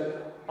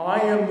said, "I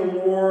am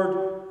the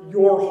Lord,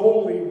 your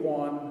Holy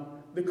One,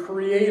 the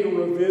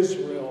Creator of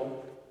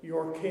Israel,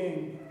 your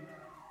King."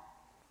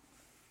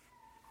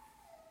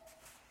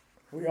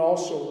 We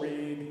also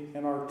read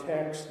in our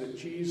text that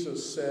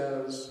Jesus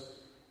says,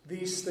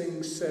 these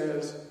things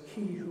says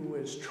He who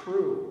is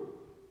true.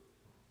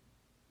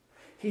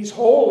 He's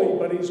holy,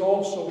 but He's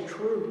also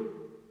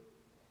true.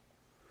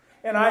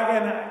 And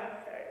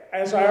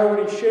as I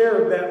already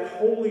shared, that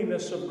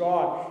holiness of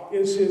God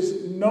is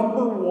His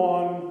number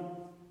one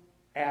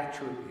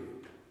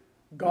attribute,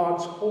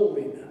 God's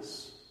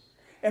holiness.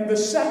 And the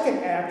second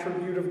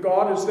attribute of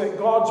God is that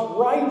God's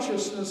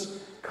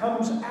righteousness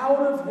comes out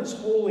of His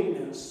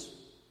holiness.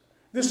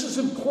 This is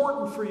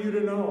important for you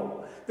to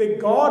know, that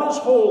God is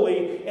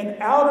holy, and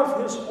out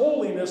of His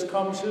holiness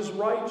comes His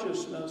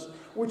righteousness,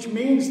 which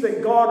means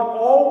that God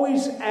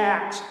always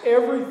acts,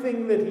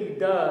 everything that He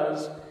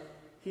does,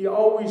 He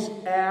always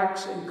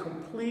acts in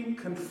complete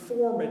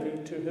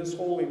conformity to His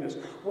holiness.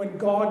 When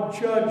God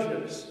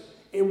judges,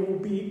 it will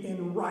be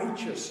in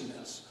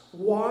righteousness.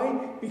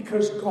 Why?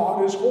 Because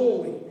God is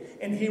holy,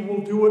 and He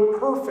will do it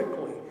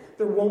perfectly.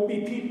 There won't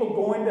be people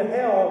going to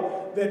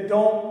hell that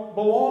don't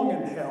belong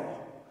in hell.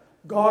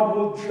 God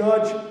will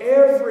judge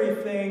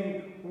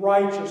everything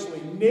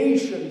righteously.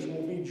 Nations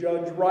will be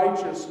judged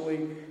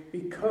righteously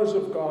because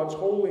of God's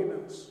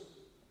holiness.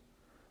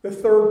 The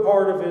third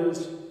part of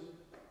his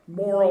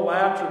moral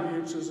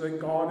attributes is that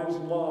God is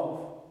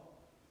love.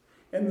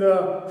 And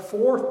the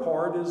fourth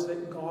part is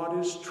that God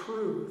is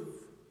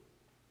truth.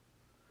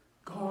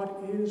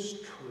 God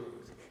is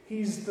truth.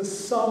 He's the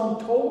sum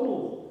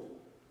total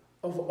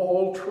of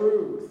all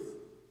truth.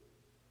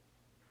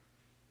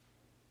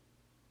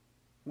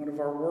 One of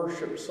our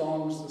worship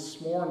songs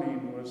this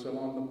morning was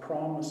on the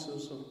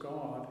promises of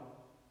God.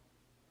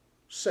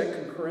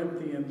 2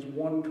 Corinthians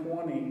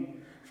 1:20.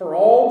 For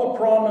all the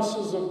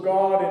promises of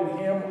God in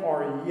him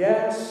are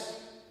yes,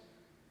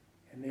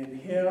 and in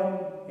him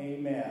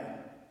amen.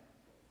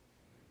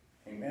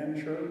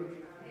 Amen, church?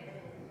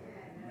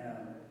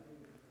 Amen.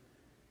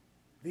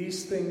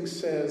 These things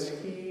says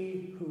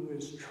he who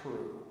is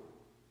true.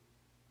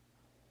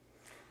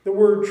 The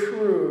word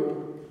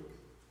true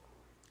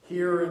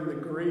here in the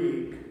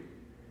Greek,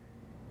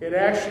 it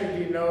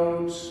actually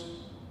denotes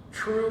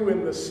true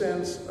in the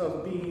sense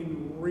of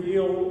being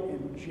real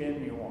and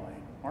genuine.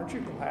 Aren't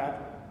you glad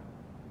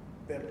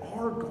that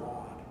our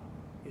God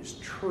is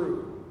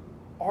true?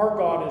 Our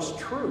God is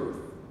truth.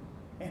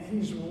 And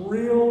he's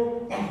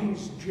real and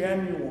he's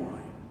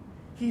genuine.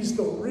 He's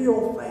the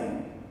real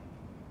thing.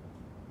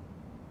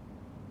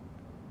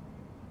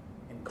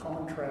 In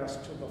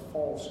contrast to the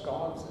false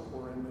gods that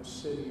were in the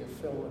city of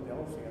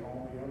Philadelphia and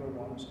all the other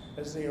ones,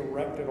 as they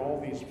erected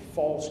all these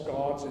false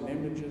gods and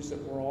images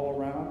that were all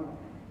around.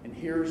 And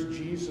here's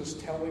Jesus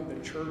telling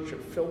the church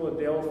of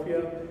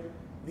Philadelphia,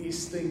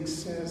 these things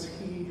says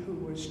he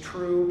who is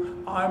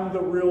true. I'm the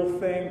real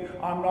thing.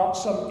 I'm not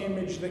some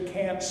image that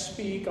can't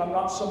speak. I'm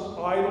not some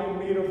idol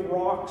made of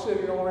rocks.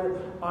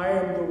 I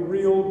am the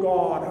real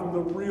God. I'm the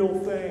real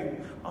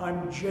thing.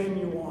 I'm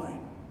genuine.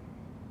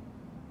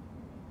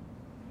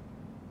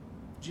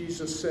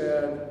 Jesus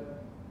said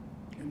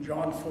in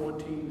John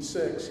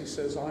 14:6, he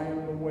says, I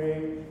am the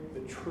way,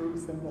 the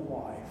truth, and the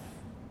life.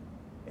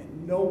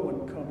 And no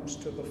one comes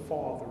to the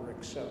Father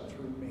except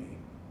through me.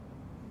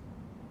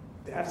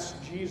 That's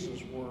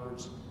Jesus'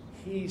 words.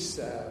 He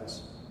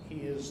says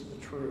he is the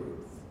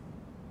truth.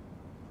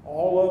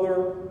 All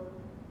other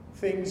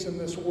things in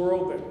this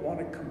world that want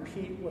to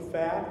compete with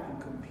that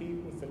and compete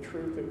with the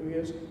truth that he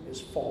is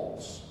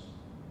false.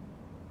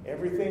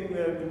 Everything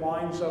that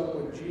lines up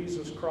with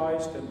Jesus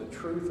Christ and the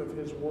truth of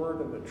his word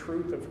and the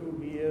truth of who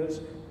he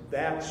is,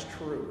 that's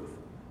truth,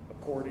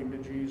 according to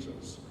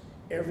Jesus.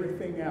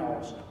 Everything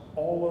else,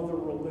 all other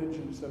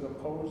religions that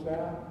oppose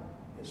that,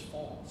 is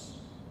false.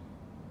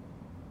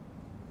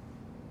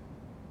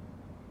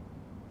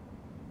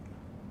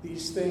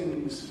 These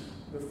things,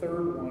 the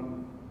third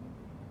one,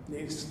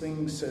 these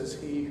things says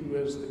he who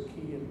is the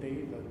key of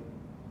David.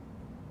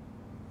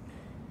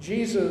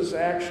 Jesus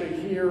actually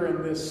here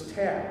in this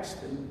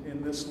text,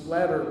 in this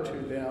letter to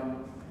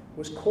them,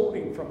 was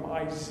quoting from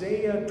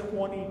Isaiah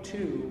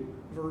 22,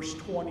 verse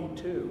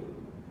 22,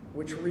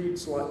 which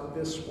reads like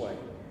this way.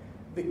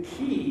 The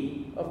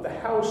key of the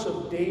house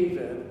of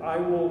David I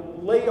will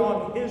lay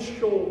on his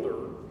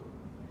shoulder,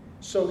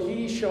 so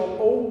he shall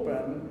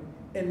open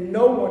and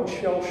no one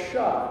shall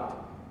shut,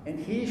 and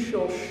he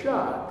shall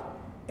shut,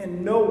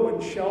 and no one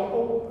shall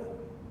open.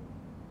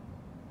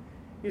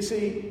 You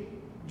see,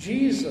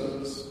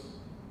 Jesus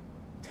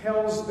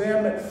tells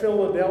them at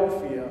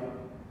Philadelphia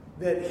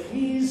that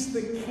he's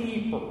the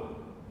keeper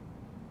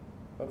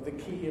of the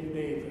key of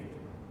David.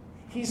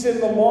 He's in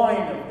the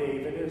line of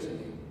David, isn't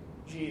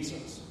he?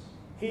 Jesus.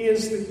 He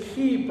is the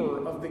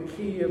keeper of the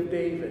key of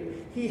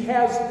David. He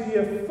has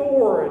the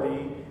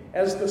authority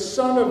as the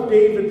son of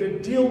David to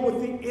deal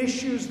with the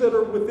issues that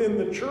are within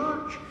the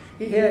church.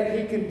 He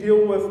can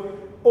deal with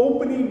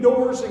opening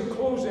doors and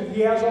closing. He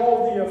has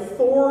all the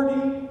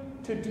authority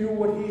to do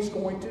what he's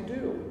going to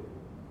do.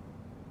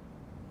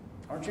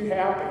 Aren't you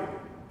happy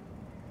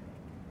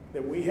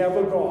that we have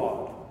a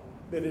God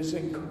that is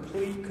in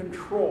complete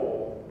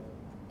control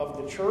of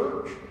the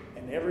church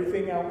and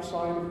everything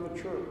outside of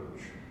the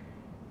church?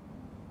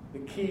 The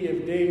key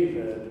of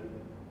David,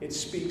 it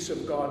speaks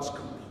of God's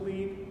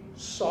complete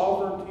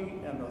sovereignty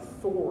and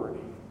authority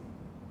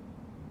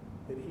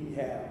that he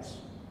has.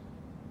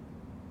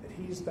 That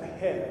he's the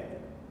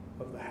head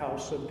of the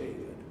house of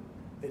David.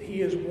 That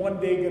he is one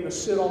day going to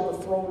sit on the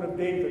throne of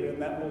David in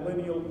that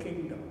millennial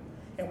kingdom.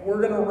 And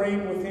we're going to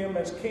reign with him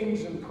as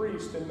kings and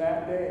priests in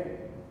that day.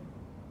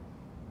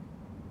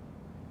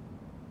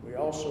 We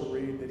also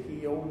read that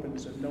he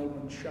opens and no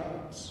one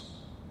shuts.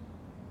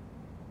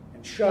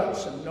 And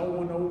shuts and no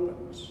one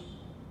opens.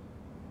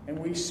 And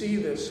we see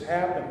this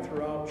happen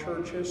throughout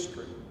church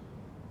history.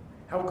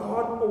 How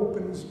God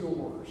opens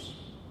doors.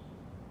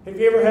 Have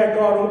you ever had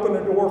God open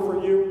a door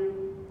for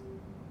you?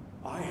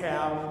 I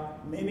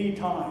have many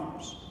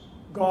times.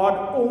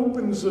 God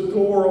opens a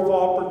door of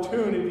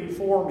opportunity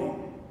for me.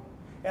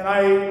 And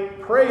I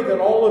pray that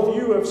all of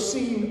you have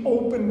seen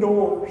open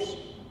doors.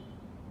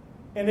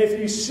 And if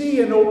you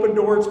see an open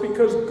door, it's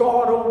because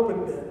God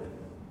opened it.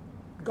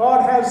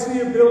 God has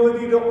the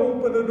ability to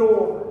open a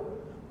door,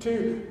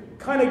 to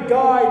kind of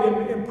guide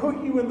and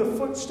put you in the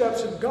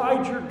footsteps and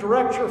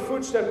direct your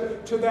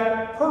footsteps to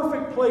that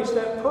perfect place,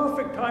 that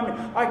perfect timing.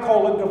 I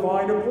call it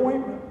divine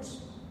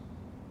appointments.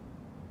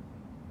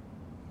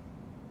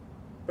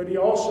 But he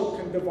also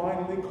can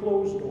divinely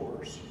close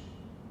doors,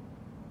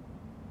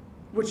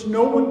 which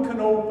no one can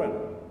open.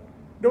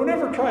 Don't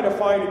ever try to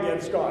fight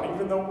against God,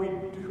 even though we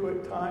do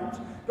at times.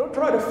 Don't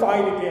try to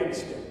fight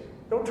against Him.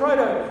 Don't try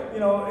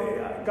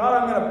to,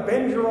 God, I'm going to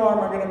bend your arm.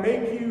 I'm going to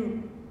make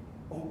you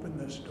open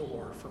this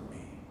door for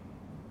me.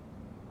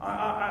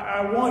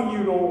 I want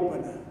you to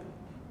open it.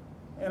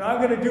 And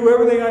I'm going to do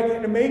everything I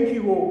can to make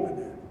you open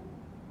it.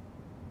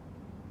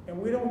 And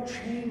we don't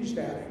change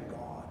that in God.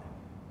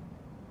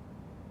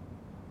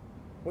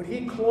 What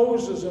He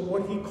closes and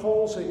what He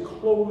calls a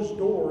closed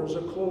door is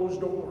a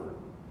closed door.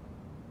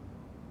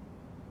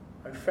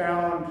 I've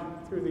found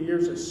through the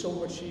years it's so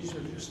much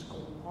easier just to go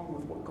along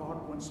with what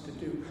God wants to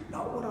do.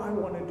 Not what I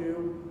want to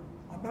do.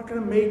 I'm not going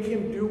to make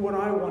Him do what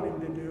I want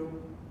Him to do.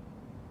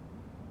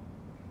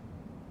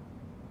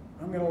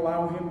 I'm going to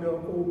allow Him to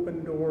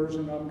open doors,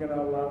 and I'm going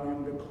to allow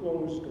Him to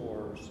close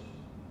doors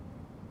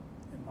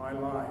in my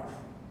life.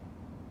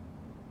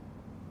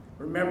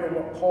 Remember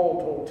what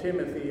Paul told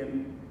Timothy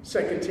in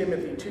 2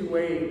 Timothy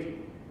 2:8.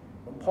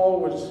 When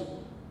Paul was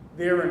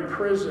there in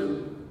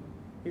prison,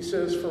 he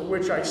says, for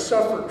which I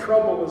suffered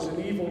trouble as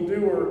an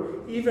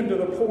evildoer, even to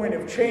the point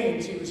of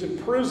chains. He was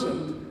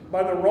imprisoned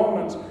by the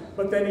Romans.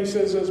 But then he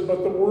says this,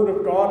 but the word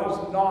of God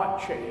is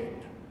not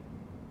chained.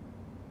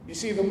 You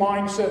see the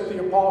mindset the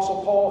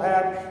Apostle Paul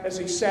had as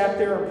he sat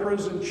there in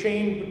prison,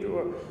 chained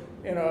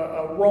in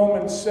a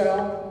Roman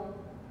cell.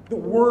 The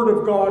word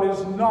of God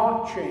is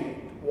not chained.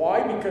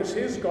 Why? Because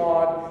his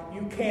God,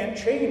 you can't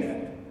chain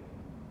it.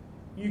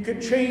 You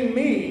could chain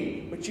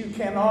me, but you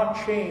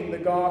cannot chain the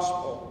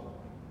gospel.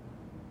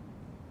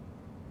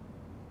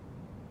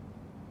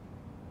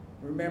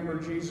 Remember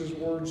Jesus'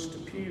 words to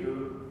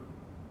Peter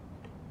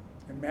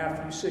in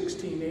Matthew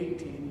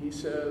 16:18. He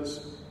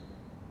says,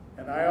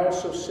 and I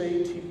also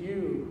say to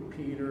you,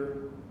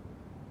 Peter,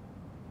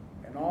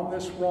 and on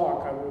this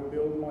rock I will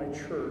build my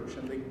church,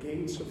 and the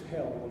gates of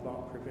hell will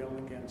not prevail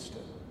against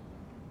it.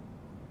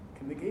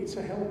 Can the gates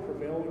of hell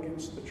prevail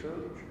against the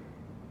church?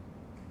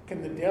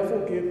 Can the devil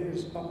get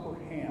his upper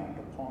hand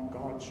upon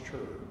God's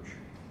church?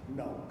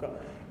 No.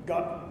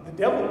 The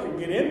devil can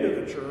get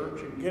into the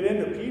church and get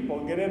into people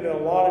and get into a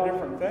lot of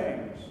different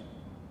things.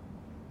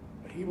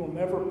 But he will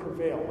never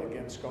prevail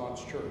against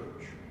God's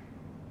church.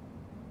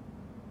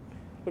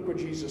 Look what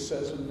Jesus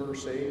says in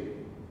verse 8.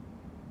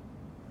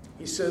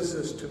 He says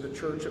this to the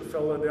church at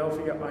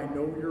Philadelphia, I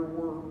know your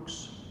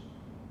works.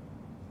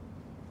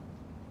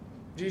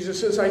 Jesus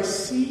says, I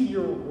see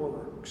your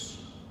works.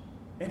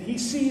 And He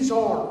sees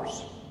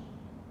ours.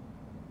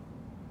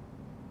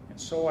 And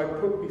so I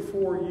put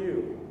before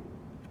you,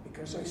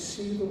 because I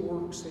see the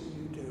works that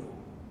you do,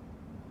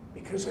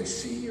 because I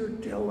see your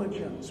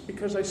diligence,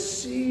 because I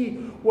see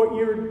what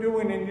you're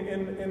doing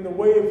in the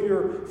way of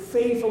your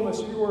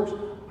faithfulness, yours,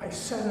 I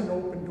set an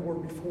open door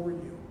before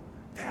you.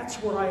 That's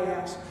what I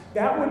ask.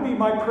 That would be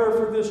my prayer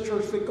for this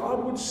church, that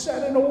God would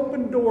set an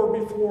open door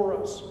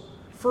before us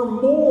for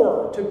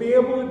more, to be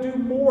able to do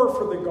more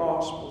for the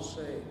gospel's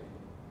sake.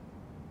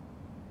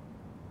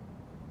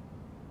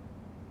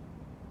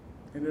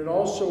 And it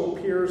also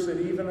appears that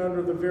even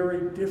under the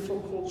very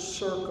difficult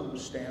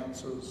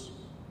circumstances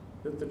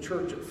that the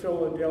church at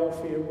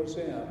Philadelphia was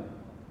in,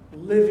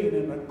 living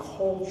in a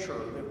culture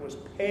that was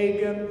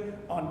pagan,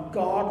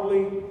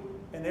 ungodly,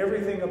 and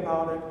everything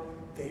about it,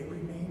 they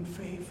remained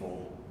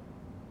faithful.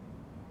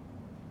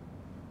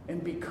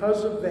 And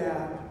because of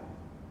that,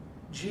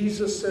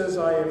 Jesus says,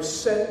 I have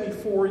set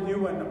before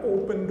you an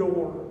open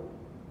door,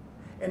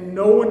 and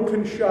no one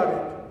can shut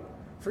it.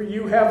 For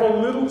you have a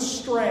little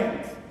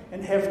strength,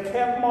 and have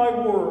kept my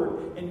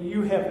word, and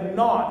you have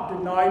not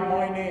denied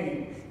my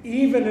name,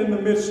 even in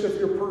the midst of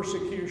your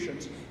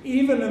persecutions,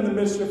 even in the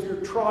midst of your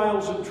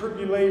trials and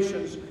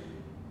tribulations.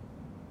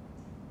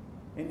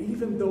 And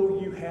even though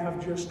you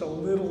have just a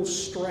little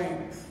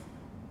strength,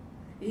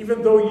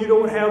 even though you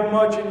don't have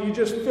much and you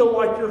just feel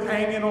like you're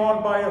hanging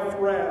on by a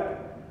thread,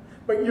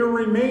 but you're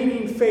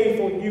remaining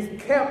faithful, you've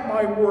kept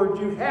my word,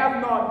 you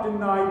have not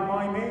denied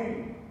my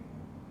name.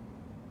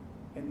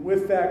 And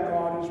with that,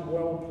 God is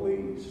well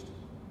pleased.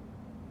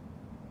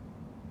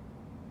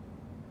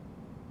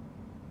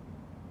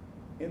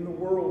 In the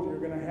world, you're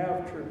going to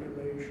have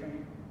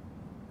tribulation.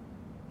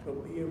 So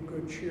be of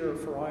good cheer,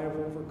 for I have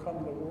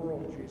overcome the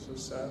world,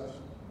 Jesus says.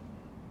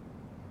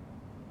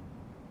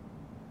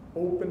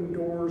 Open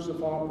doors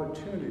of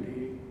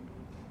opportunity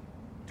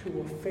to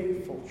a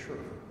faithful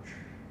church.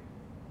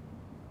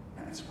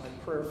 That's my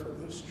prayer for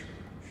this church.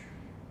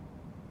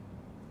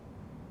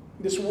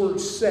 This word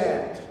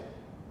set.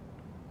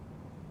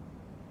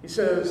 He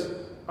says,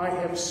 I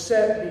have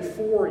set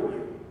before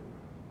you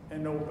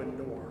an open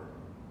door.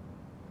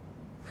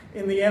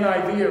 In the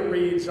NIV it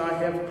reads, I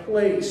have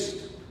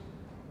placed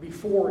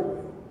before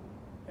you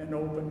an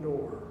open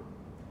door.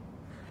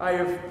 I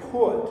have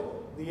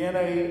put, the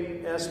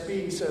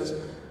NASB says,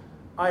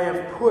 I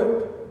have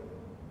put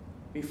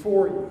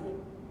before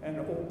you an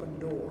open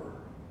door.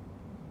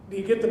 Do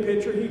you get the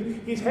picture?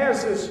 He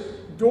has this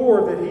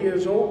door that he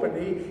has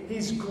opened.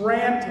 He's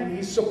granting,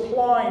 he's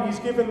supplying, he's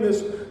given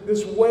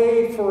this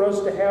way for us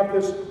to have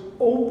this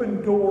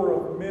open door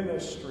of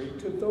ministry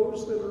to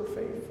those that are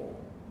faithful.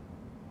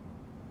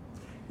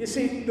 You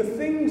see, the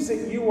things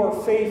that you are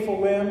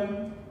faithful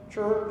in,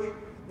 church,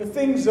 the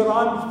things that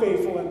I'm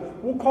faithful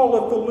in, we'll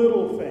call it the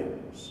little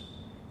things.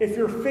 If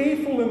you're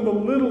faithful in the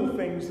little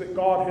things that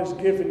God has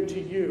given to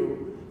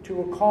you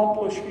to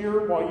accomplish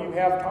here while you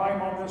have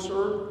time on this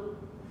earth,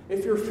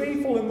 if you're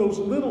faithful in those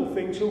little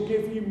things, He'll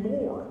give you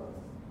more.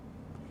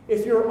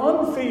 If you're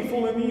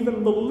unfaithful in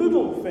even the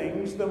little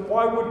things, then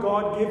why would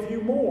God give you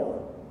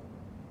more?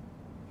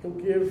 He'll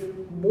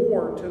give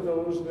more to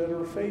those that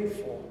are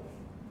faithful,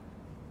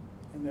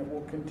 and that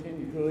will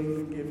continue. He'll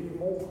even give you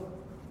more.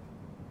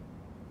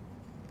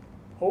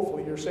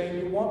 Hopefully you're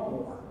saying you want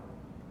more.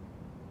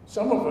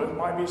 Some of us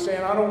might be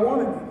saying, I don't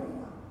want any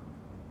more.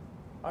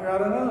 I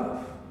got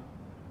enough.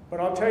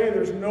 But I'll tell you,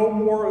 there's no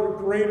more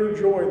greater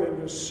joy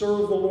than to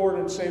serve the Lord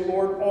and say,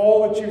 Lord,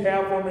 all that you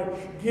have for me,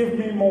 give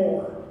me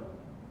more.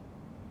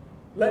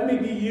 Let me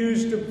be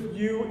used of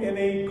you in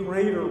a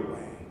greater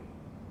way.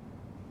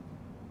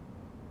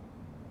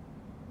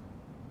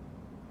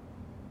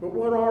 But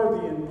what are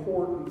the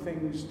important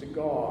things to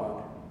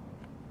God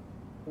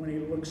when He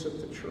looks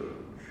at the church?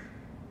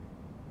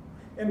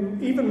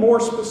 And even more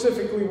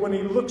specifically, when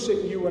He looks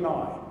at you and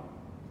I,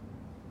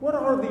 what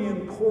are the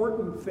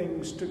important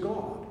things to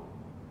God?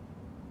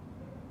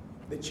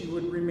 That you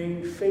would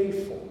remain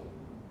faithful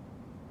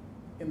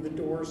in the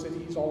doors that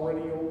He's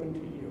already opened to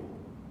you.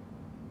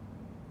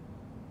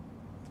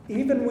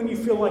 Even when you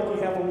feel like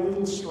you have a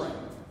little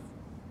strength.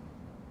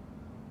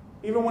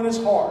 Even when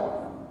it's hard.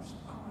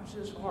 Oh, it's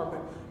just hard,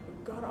 but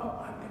God,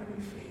 I'm going to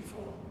be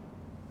faithful.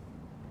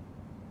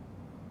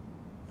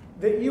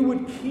 That you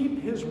would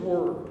keep His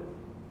word.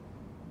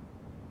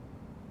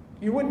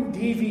 You wouldn't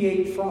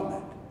deviate from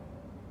it.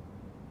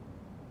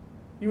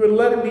 You would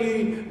let it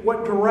be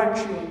what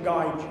direction would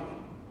guide you.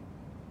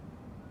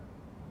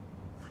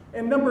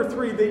 And number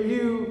 3, that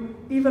you,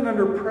 even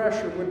under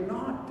pressure, would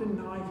not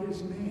deny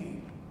His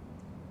name.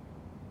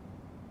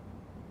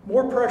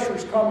 More pressure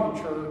is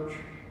coming, church.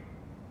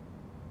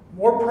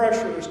 More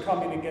pressure is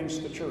coming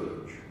against the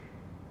church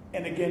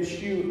and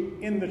against you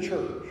in the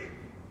church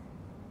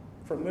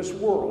from this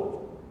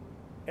world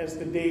as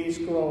the days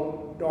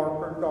grow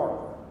darker and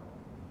darker.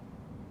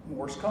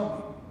 More's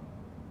coming.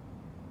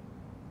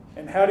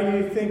 And how do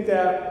you think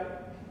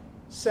that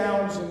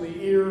sounds in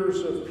the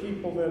ears of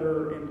people that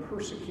are in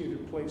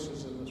persecuted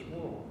places in this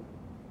world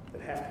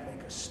that have to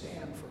make a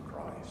stand for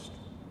Christ,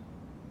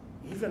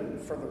 even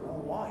for their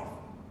own life?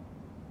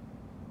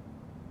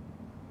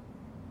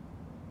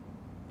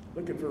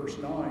 Look at verse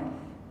 9.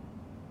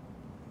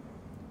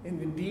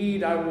 And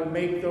indeed, I will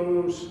make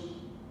those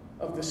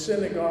of the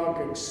synagogue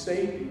of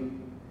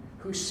Satan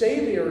who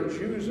say they are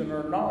Jews and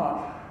are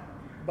not,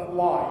 but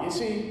lie. You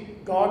see,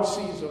 God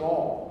sees it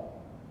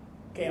all.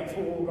 Can't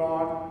fool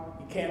God.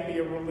 You can't be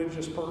a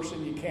religious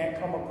person. You can't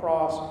come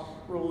across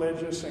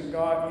religious and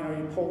God,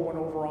 you pull one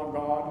over on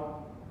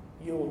God.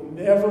 You'll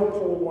never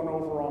pull one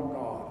over on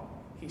God.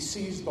 He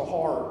sees the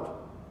heart.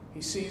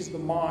 He sees the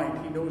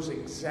mind. He knows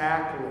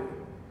exactly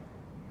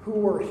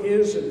who are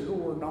His and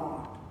who are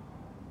not.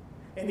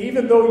 And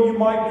even though you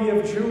might be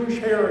of Jewish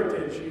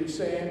heritage, he's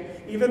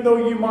saying, even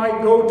though you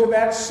might go to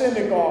that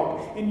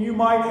synagogue and you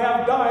might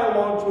have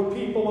dialogues with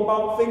people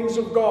about things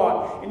of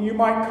God and you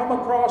might come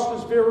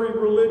across as very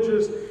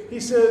religious, he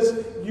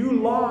says, you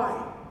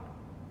lie.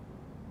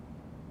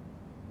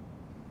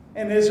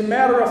 And as a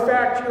matter of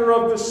fact, you're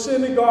of the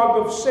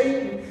synagogue of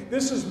Satan.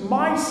 This is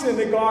my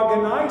synagogue,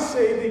 and I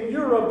say that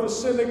you're of the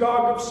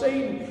synagogue of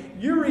Satan.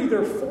 You're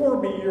either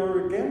for me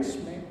or against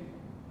me.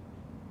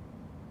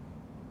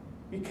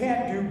 You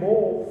can't do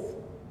both.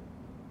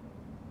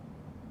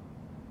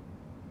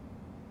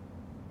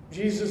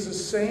 Jesus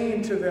is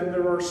saying to them,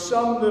 there are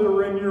some that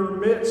are in your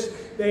midst.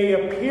 They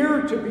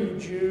appear to be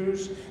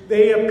Jews.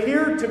 They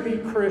appear to be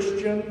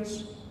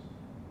Christians.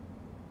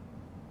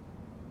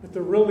 But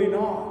they're really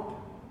not.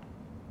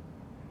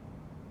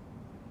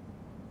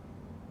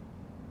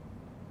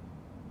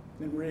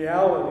 In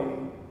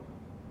reality,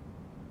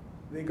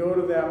 they go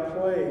to that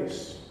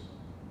place,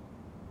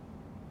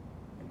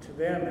 and to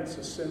them it's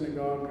a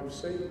synagogue of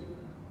Satan.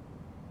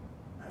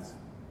 That's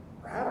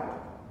radical.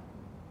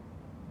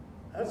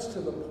 That's to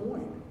the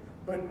point.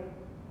 But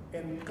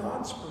in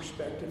God's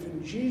perspective,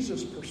 in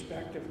Jesus'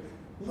 perspective,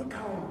 look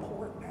how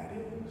important that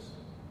is.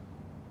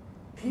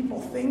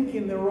 People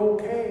thinking they're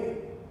okay.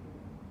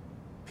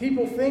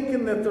 People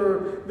thinking that they're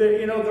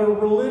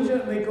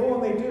religion, and they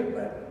go and they do it,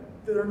 but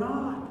they're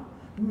not.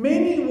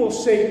 Many will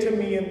say to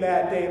me in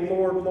that day,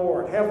 Lord,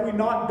 Lord, have we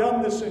not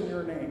done this in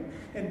your name?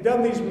 And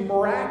done these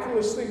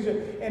miraculous things?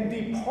 And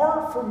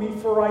depart from me,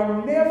 for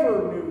I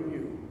never knew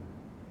you.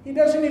 He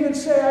doesn't even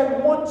say, I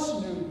once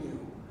knew you.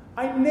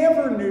 I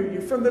never knew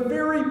you. From the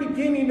very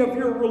beginning of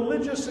your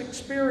religious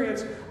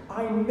experience,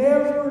 I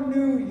never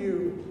knew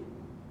you.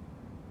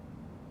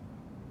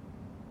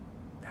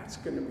 That's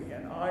going to be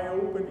an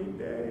eye-opening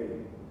day.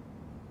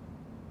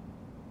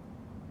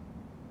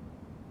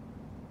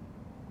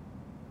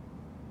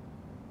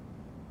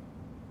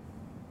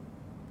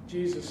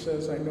 Jesus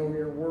says, I know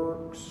your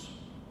works.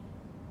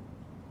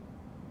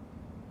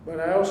 but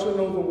I also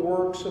know the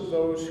works of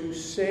those who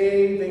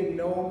say they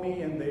know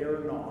me and they are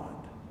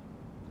not.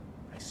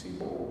 I see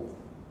both.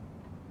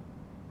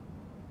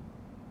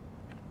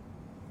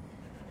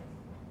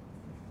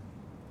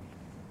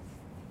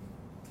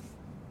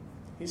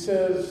 He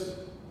says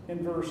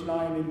in verse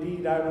 9,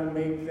 indeed, I will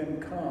make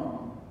them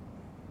come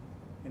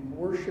and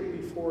worship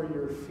before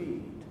your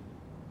feet,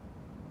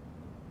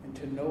 and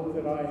to know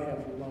that I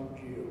have loved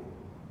you.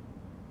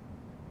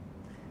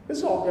 This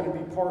is all going to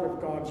be part of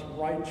God's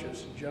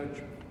righteous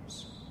judgments.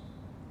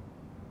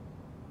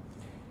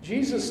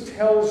 Jesus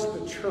tells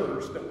the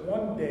church that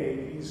one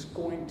day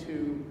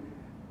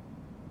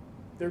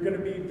they're going to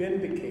be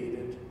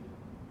vindicated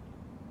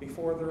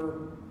before their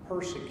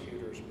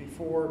persecutors,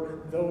 before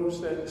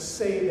those that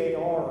say they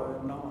are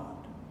or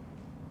not.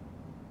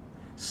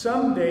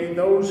 Someday,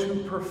 those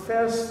who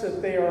profess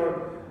that they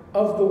are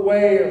of the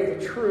way of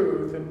the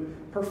truth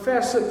and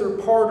profess that they're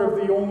part of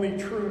the only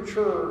true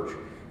church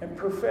and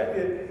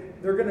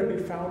they're going to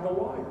be found a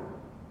liar.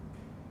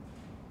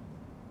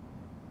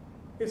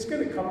 It's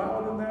going to come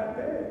out in that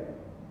day.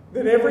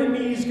 That every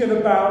knee's going to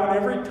bow and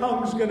every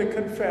tongue's going to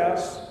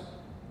confess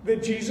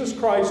that Jesus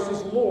Christ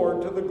is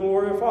Lord to the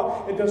glory of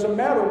God. It doesn't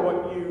matter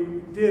what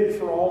you did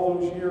for all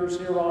those years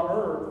here on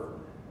earth,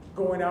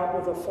 going out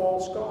with a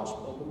false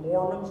gospel. The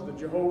Mormons, the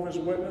Jehovah's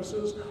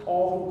Witnesses,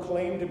 all who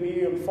claim to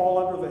be and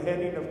fall under the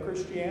heading of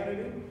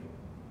Christianity,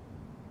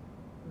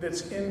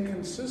 that's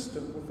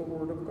inconsistent with the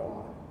Word of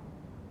God.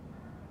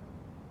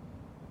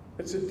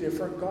 It's a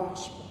different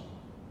gospel.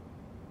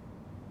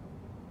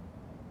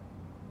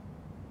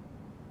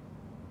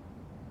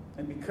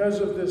 And because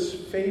of this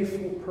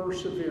faithful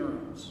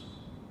perseverance,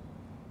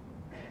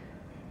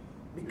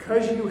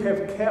 because you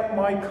have kept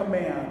my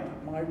command,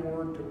 my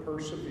word to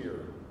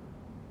persevere,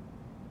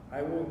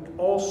 I will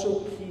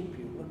also keep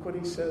you. Look what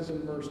he says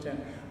in verse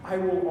 10. I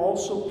will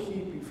also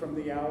keep you from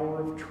the hour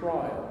of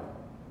trial,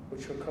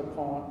 which will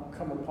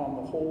come upon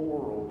the whole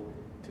world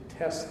to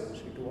test those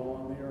who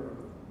dwell on the earth.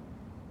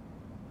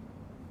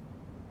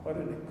 What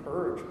an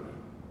encouragement.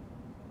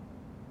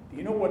 Do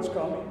you know what's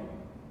coming?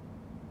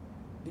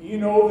 Do you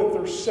know that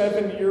there's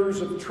 7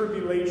 years of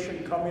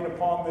tribulation coming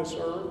upon this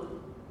earth?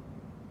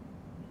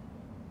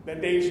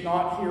 That day's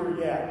not here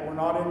yet. We're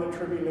not in the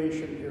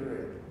tribulation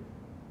period.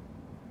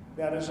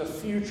 That is a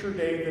future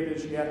day that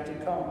is yet to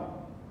come.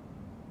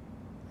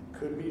 It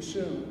could be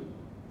soon.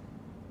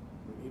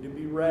 We need to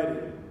be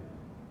ready.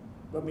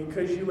 But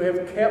because you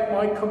have kept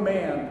my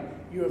command,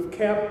 you have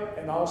kept,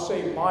 and I'll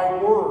say my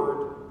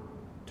word,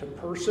 to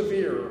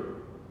persevere,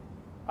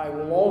 I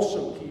will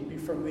also keep you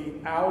from the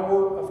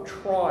hour of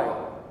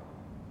trial,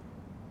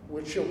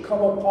 which shall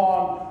come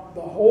upon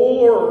the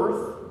whole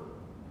earth,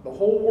 the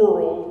whole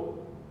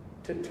world,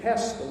 to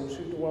test those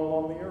who dwell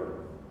on the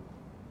earth.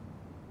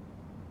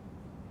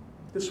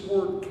 This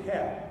word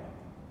kept,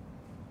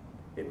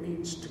 it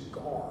means to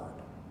guard.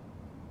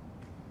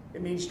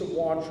 It means to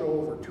watch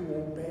over, to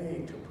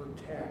obey, to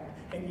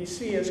protect. And you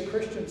see, as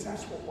Christians,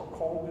 that's what we're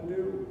called to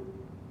do.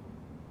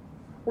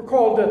 We're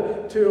called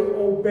to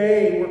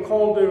obey, we're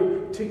called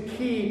to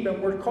keep,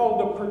 and we're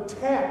called to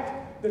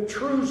protect the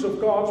truths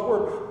of God's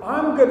Word.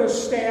 I'm going to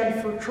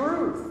stand for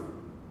truth.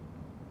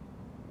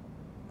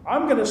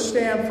 I'm going to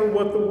stand for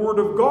what the Word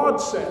of God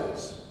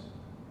says.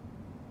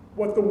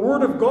 What the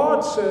Word of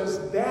God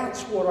says,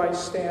 that's what I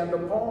stand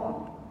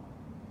upon.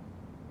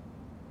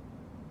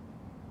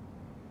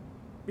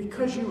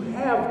 Because you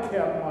have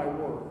kept my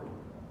word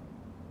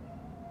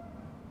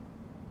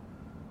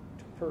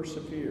to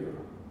persevere.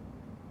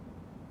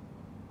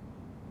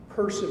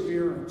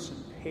 Perseverance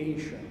and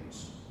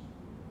patience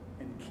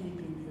in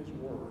keeping His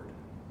word.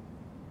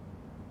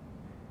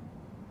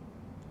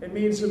 It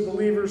means that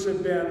believers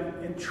have been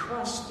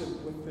entrusted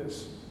with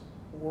this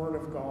Word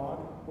of God,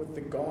 with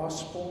the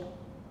gospel.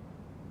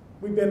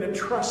 We've been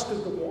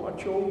entrusted to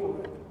watch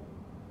over it.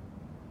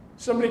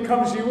 Somebody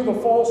comes to you with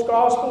a false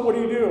gospel, what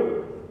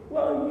do?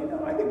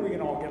 Well, I think we can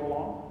all get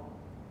along.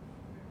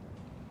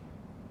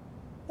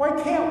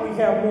 Why can't we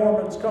have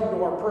Mormons come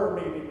to our prayer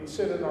meeting and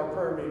sit in our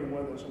prayer meeting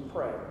with us and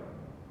pray?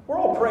 We're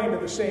all praying to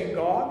the same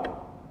God.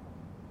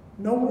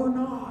 No, we're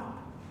not.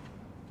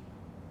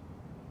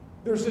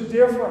 There's a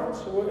difference.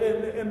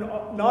 And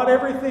not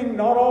everything,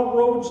 not all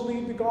roads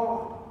lead to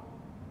God.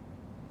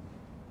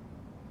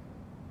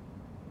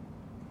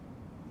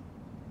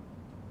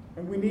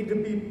 And we need to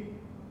be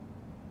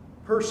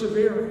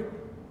persevering,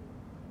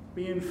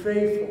 being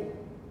faithful,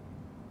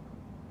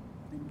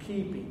 and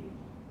keeping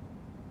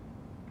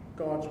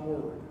God's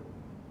word.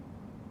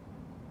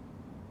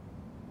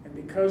 And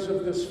because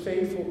of this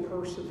faithful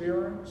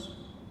perseverance,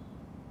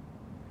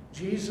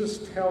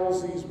 Jesus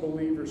tells these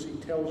believers, He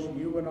tells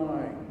you and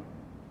I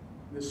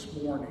this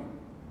morning,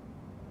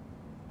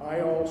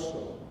 I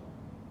also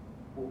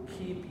will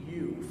keep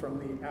you from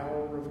the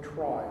hour of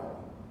trial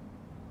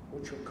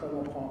which will come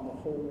upon the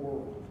whole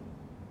world.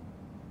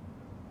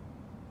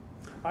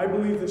 I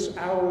believe this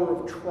hour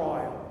of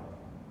trial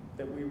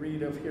that we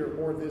read of here,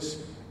 or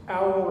this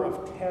hour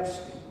of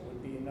testing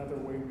would be another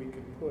way we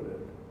could put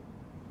it,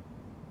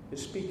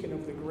 is speaking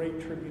of the great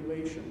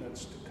tribulation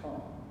that's to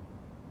come.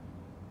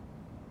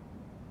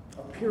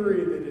 a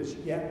period that is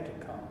yet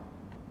to come.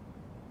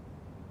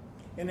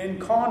 And in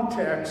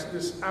context,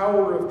 this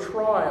hour of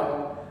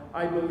trial,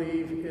 I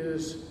believe,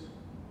 is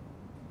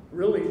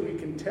really, we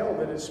can tell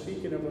that it's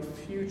speaking of a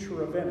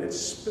future event. It's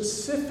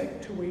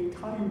specific to a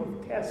time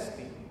of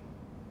testing.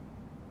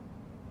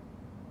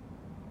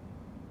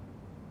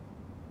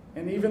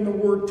 And even the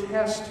word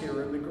test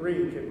here in the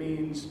Greek, it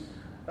means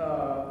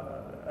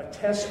a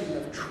testing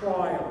of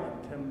trial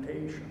and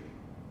temptation.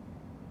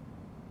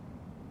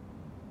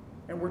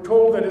 And we're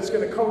told that it's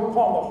going to come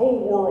upon the whole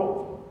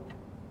world,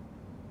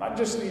 not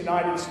just the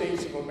United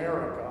States of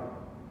America,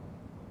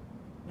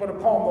 but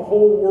upon the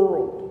whole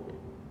world,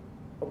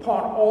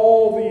 upon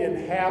all the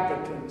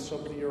inhabitants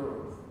of the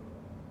earth.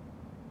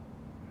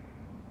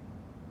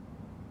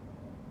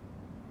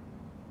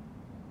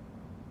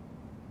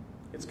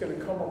 It's going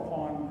to come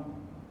upon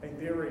a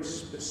very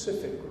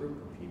specific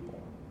group of people.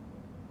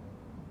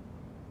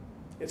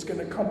 It's going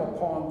to come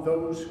upon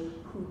those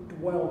who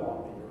dwell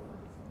on the earth.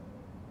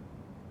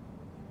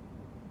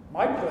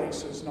 My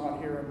place is not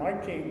here in my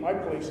kingdom. My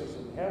place is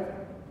in heaven.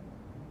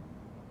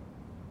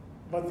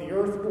 But the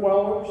earth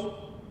dwellers,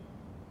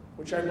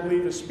 which I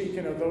believe is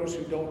speaking of those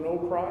who don't know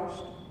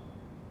Christ,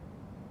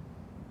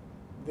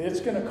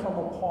 it's going to come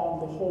upon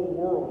the whole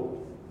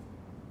world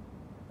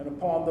and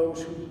upon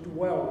those who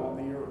dwell on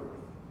the earth.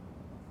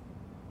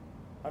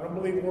 I don't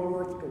believe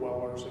we're earth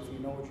dwellers if you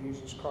know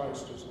Jesus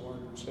Christ as Lord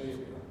and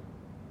Savior.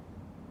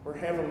 We're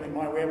heavenly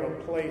minded. We have a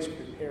place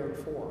prepared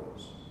for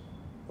us.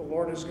 The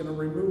Lord is going to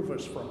remove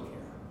us from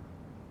here.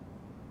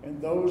 And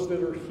those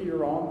that are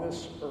here on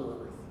this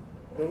earth,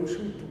 those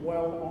who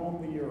dwell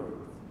on the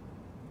earth,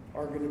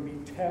 are going to be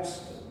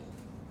tested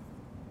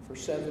for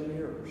 7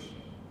 years.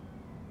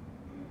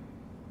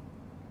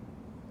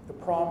 The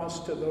promise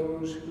to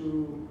those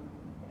who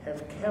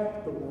have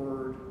kept the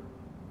word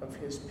of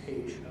his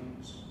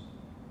patience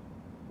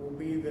will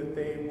be that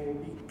they will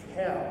be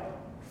kept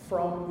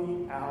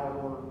from the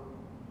hour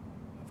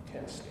of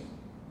testing.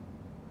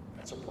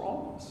 That's a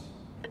promise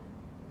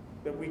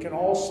that we can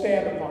all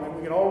stand upon, and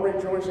we can all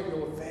rejoice and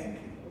go, thank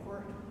you,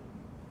 Lord,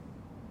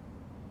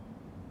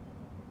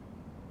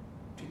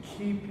 to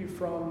keep you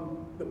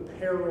from the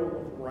peril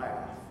of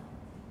wrath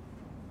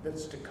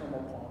that's to come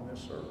upon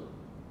this earth.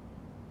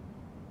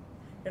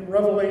 In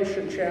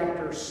Revelation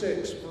chapter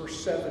 6, verse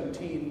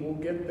 17, we'll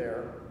get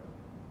there.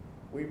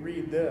 We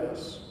read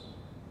this.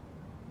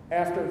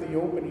 After the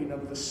opening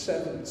of the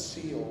seventh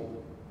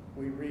seal,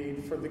 we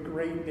read, "For the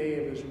great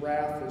day of his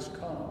wrath is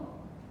come,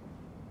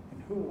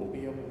 and who will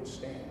be able to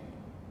stand?"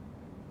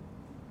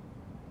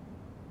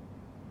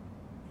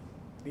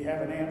 Do you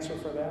have an answer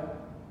for that?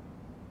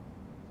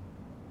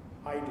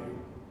 I do.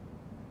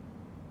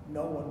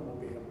 No one will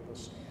be able to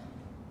stand.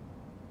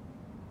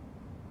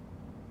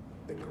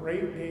 The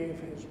great day of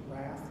his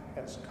wrath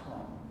has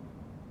come,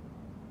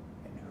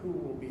 and who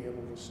will be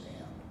able to stand?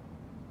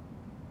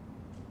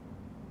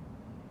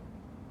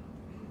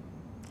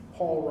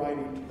 Paul,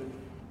 writing to the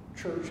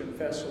church in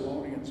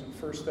Thessalonians, in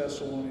 1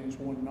 Thessalonians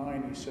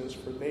 1:9, he says,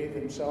 "For they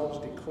themselves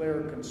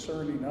declare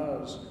concerning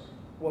us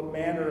what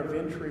manner of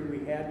entry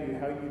we had to you,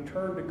 how you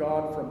turned to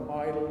God from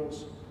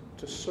idols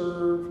to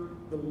serve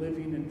the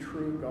living and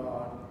true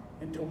God,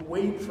 and to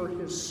wait for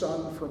his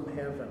Son from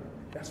heaven."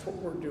 That's what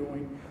we're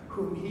doing.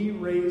 "Whom he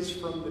raised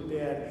from the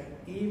dead,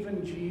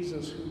 even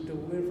Jesus, who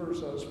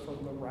delivers us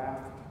from the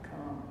wrath to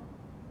come."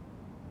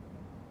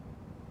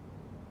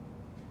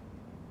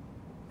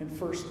 In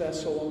 1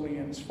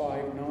 Thessalonians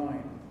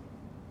 5:9,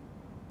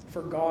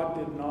 "For God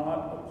did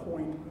not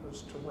appoint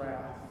us to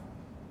wrath,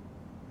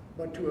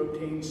 but to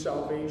obtain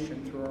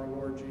salvation through our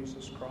Lord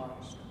Jesus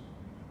Christ."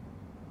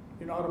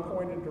 You're not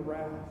appointed to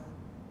wrath.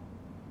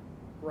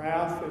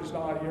 Wrath is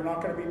not, you're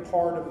not going to be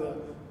part of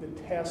the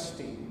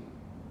testing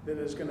that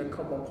is going to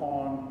come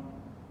upon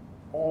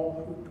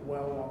all who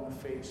dwell on the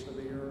face of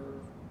the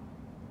earth.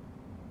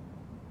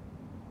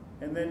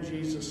 And then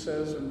Jesus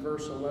says in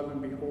verse 11,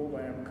 "Behold,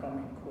 I am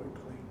coming quickly."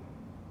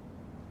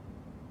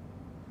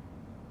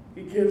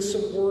 He gives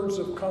some words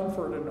of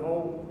comfort and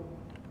hope.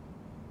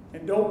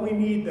 And don't we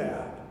need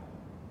that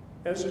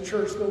as a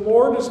church? The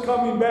Lord is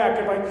coming back.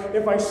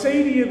 If I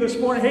say to you this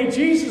morning, "Hey,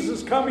 Jesus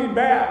is coming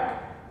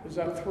back," does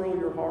that thrill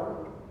your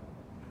heart?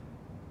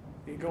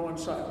 You go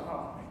inside,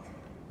 "Oh,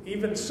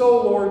 even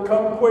so, Lord,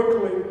 come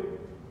quickly.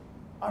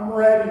 I'm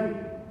ready.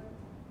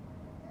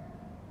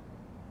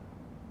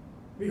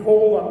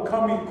 Behold, I'm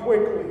coming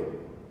quickly."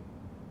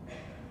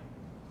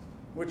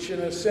 Which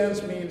in a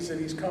sense means that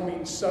he's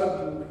coming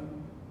suddenly.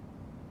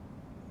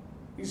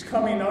 He's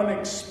coming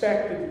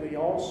unexpectedly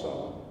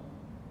also.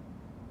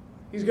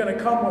 He's going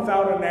to come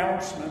without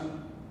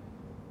announcement.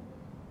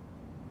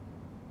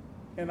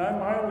 And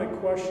my only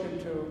question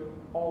to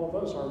all of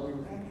us, are we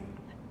ready?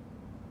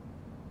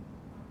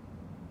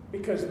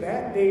 Because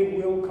that day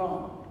will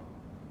come.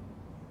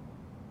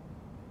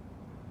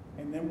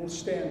 And then we'll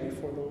stand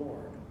before the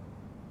Lord.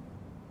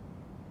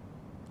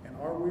 And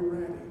are we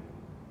ready?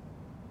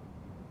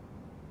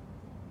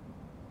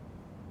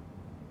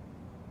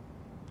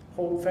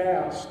 Hold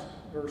fast,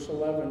 verse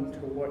 11, to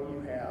what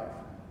you have,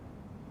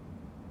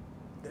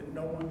 that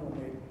that no one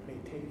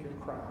may take your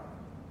crown.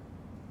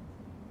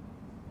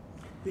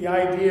 The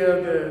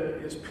idea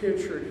that is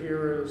pictured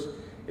here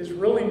is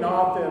really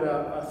not that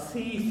a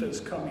thief is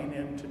coming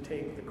in to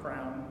take the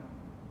crown,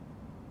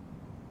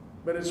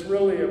 but it's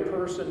really a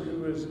person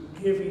who is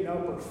giving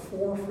up or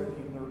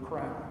forfeiting their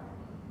crown.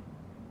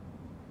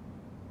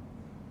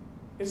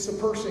 It's the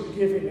person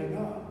giving it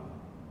up.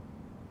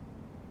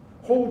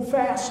 Hold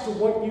fast to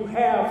what you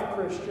have,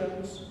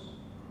 Christians,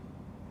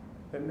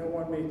 that no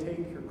one may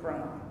take your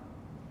crown.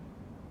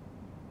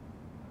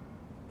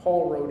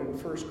 Paul wrote in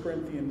 1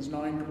 Corinthians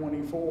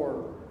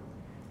 9:24,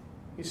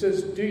 he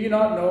says, "Do you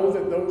not know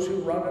that those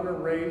who run in a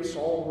race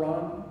all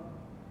run,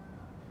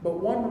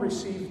 but one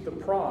receives the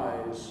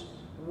prize?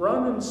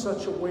 Run in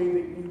such a way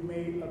that you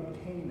may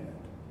obtain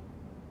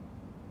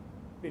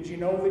it." Did you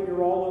know that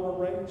you're all in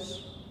a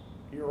race?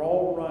 You're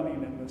all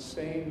running in the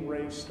same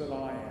race that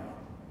I am.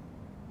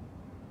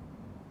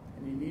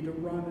 And you need to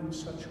run in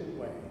such a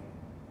way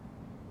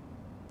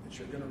that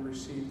you're going to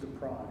receive the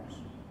prize.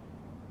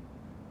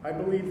 I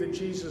believe that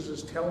Jesus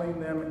is telling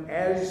them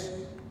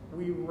as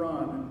we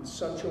run in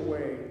such a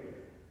way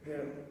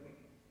that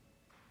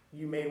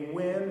you may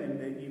win and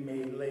that you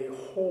may lay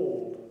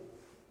hold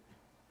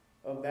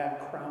of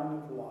that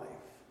crown of life.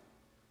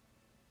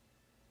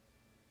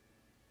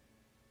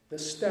 The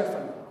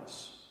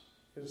Stephanos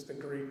is the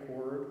Greek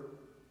word.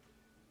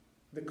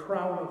 The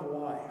crown of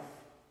life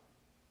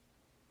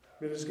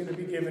that is going to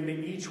be given to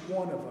each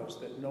one of us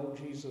that know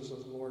Jesus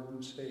as Lord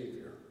and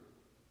Savior.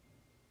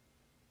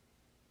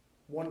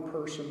 One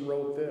person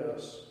wrote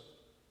this: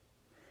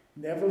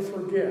 "Never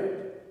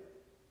forget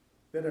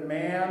that a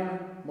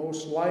man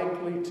most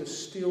likely to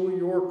steal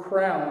your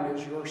crown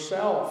is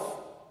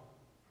yourself.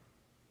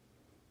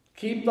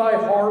 Keep thy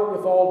heart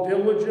with all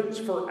diligence,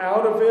 for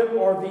out of it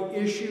are the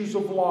issues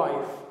of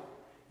life.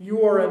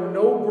 You are in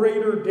no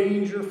greater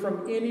danger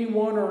from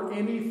anyone or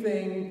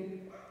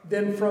anything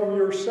than from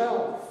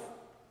yourself."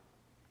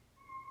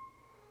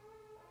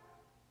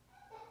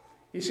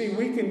 You see,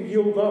 we can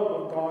yield up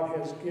what God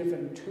has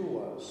given to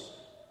us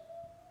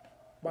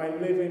by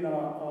living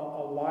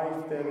a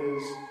life that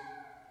is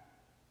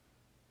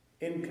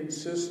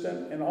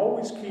inconsistent. And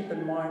always keep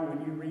in mind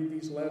when you read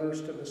these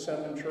letters to the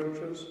 7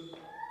 churches,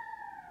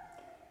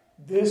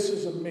 this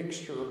is a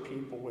mixture of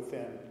people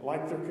within,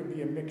 like there could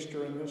be a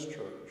mixture in this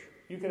church.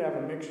 You could have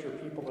a mixture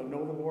of people that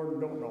know the Lord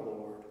and don't know the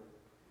Lord.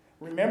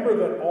 Remember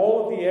that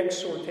all of the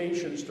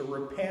exhortations to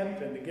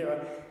repent and to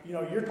give,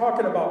 you're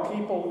talking about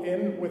people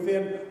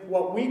within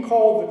what we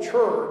call the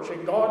church,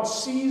 and God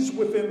sees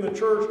within the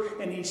church,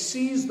 and He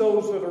sees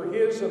those that are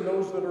His and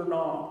those that are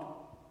not.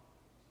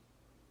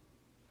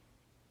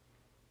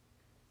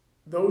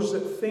 Those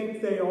that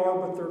think they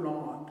are, but they're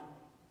not.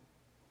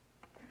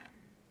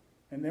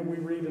 And then we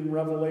read in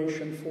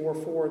Revelation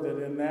 4:4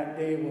 that in that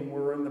day when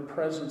we're in the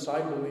presence,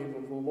 I believe,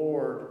 of the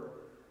Lord,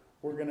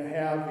 we're going to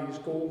have these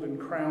golden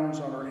crowns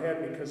on our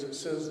head, because it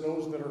says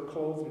those that are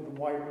clothed in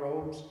white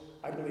robes.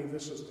 I believe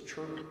this is the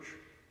church.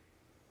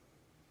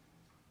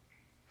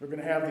 They're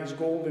going to have these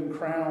golden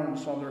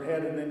crowns on their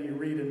head, and then you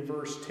read in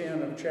verse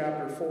 10 of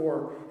chapter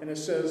 4, and it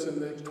says, "And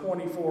the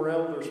 24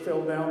 elders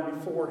fell down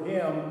before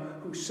Him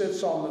who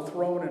sits on the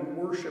throne and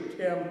worshiped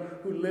Him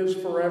who lives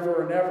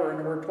forever and ever."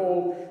 And we're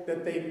told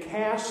that they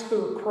cast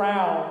their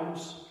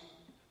crowns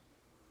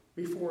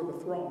before the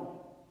throne.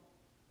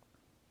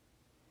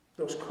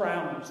 Those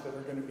crowns that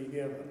are going to be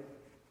given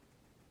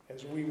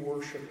as we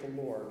worship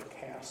the Lord,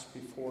 cast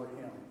before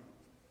Him.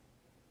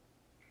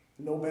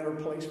 No better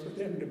place for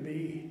them to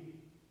be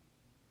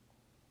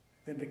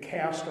than to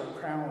cast our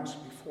crowns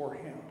before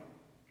Him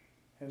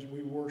as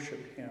we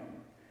worship Him.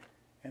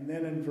 And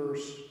then in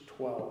verse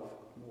 12,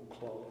 we'll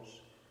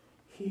close.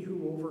 "He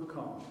who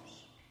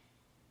overcomes,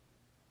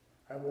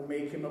 I will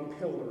make him a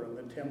pillar in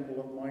the temple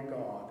of my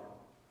God,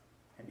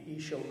 and he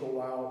shall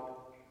go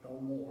out no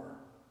more."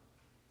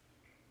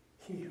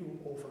 He who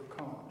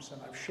overcomes,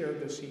 and I've shared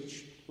this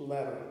each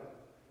letter.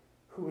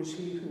 Who is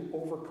he who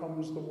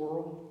overcomes the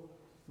world?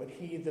 But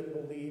he that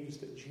believes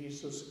that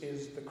Jesus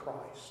is the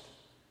Christ.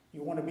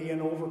 You want to be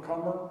an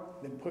overcomer?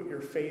 Then put your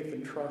faith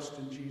and trust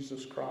in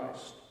Jesus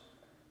Christ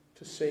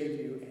to save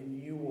you,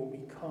 and you will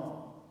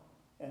become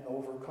an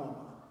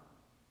overcomer.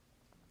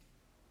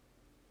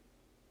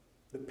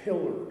 The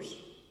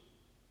pillars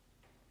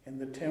in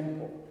the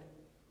temple,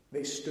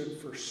 they stood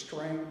for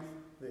strength,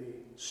 they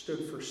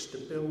stood for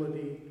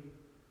stability,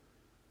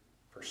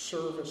 for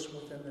service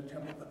within the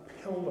temple. The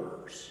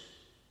pillars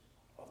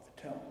of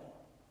the temple.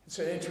 It's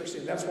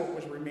interesting, that's what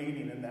was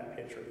remaining in that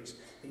picture,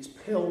 these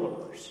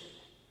pillars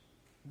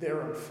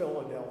there in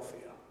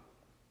Philadelphia.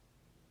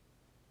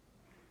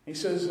 He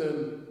says,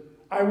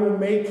 "I will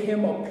make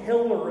him a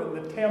pillar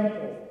in the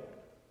temple."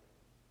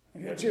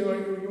 You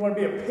want to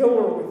be a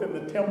pillar within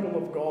the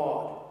temple of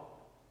God,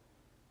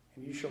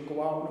 and you shall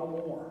go out no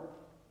more.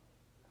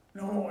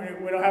 No,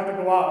 we don't have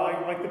to go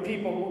out like the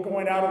people who are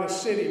going out of the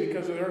city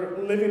because they're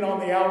living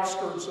on the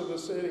outskirts of the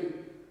city.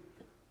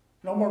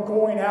 No more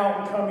going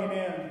out and coming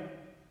in.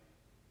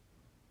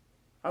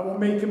 I will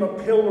make him a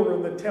pillar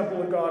in the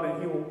temple of God,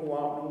 and he will go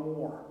out no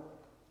more.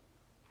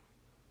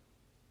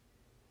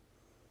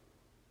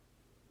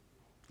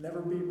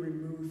 never be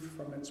removed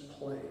from its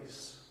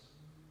place,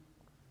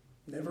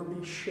 never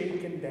be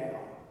shaken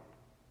down,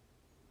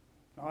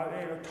 not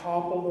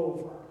toppled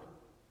over.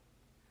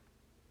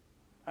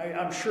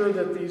 I'm sure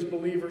that these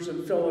believers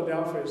in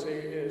Philadelphia,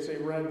 as they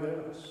read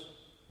this,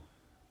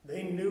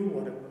 they knew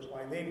what it was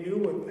like. They knew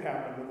what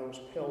happened to those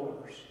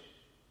pillars.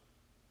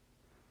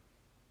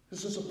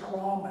 This is a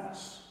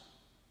promise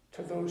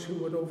to those who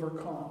would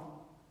overcome,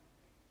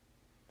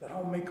 that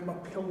I'll make them a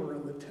pillar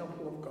in the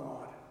temple of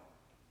God.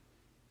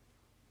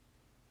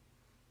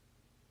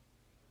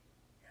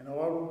 And I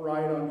will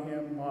write on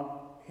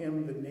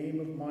him the name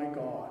of my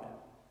God.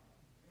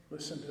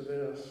 Listen to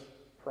this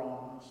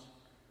promise.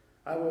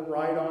 I will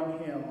write on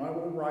him, I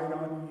will write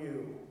on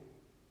you,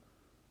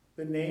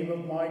 the name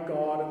of my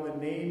God and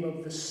the name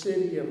of the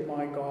city of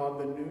my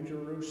God, the New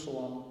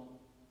Jerusalem,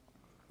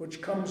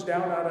 which comes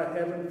down out of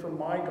heaven from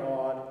my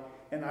God,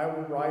 and I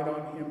will write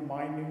on him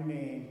my new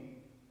name.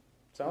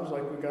 Sounds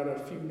like we've got a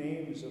few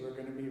names that are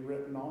going to be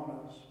written on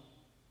us.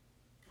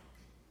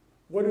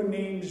 What do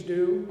names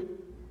do?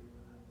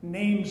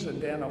 Names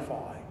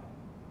identify.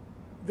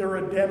 They're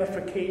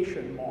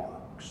identification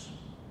marks.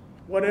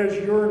 What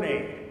is your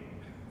name?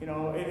 It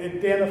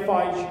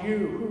identifies you,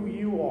 who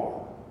you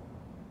are.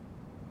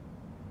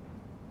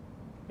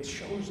 It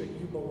shows that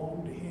you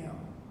belong to him.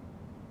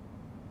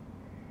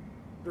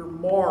 They're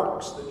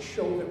marks that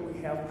show that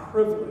we have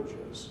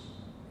privileges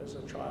as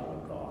a child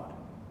of God.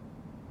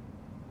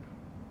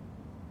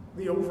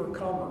 The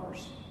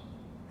overcomers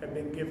have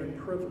been given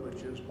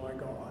privileges by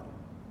God.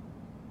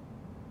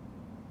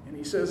 And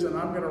he says, and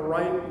I'm going to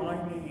write my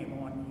name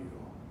on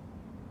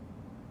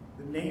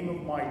you. The name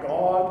of my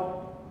God,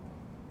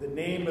 the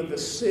name of the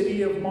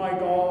city of my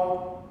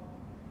God,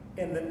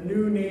 and the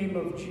new name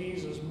of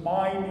Jesus,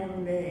 my new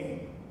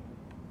name,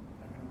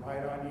 I'm going to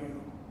write on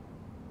you.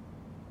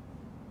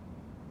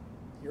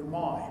 You're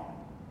mine.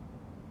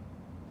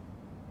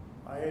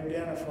 I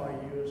identify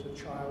you as a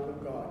child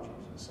of God,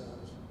 Jesus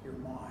says. You're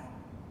mine.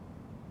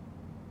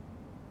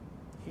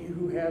 He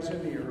who has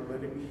an ear,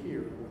 let him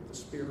hear what the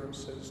Spirit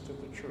says to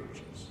the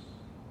churches.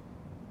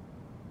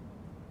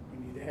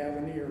 We need to have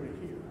an ear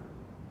to hear.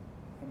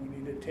 And we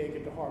need to take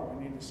it to heart.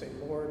 We need to say,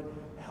 Lord,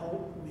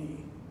 help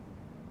me.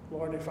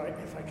 Lord, if I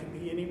could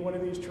be any one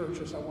of these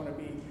churches, I want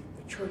to be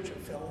the Church of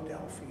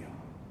Philadelphia.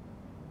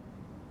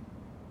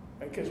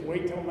 Because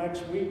wait till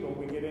next week when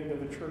we get into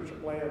the Church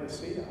of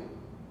Laodicea.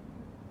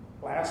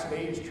 Last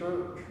days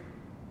church.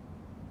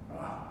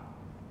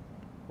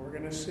 We're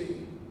going to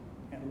see.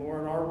 And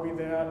Lord, are we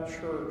that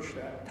church,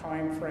 that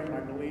time frame? I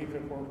believe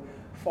if we're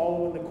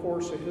following the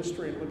course of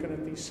history and looking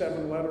at these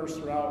 7 letters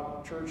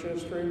throughout church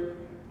history,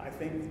 I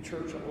think the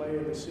Church of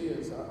Laodicea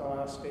is the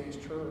last days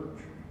church.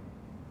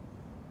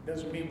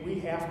 Doesn't mean we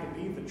have to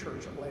be the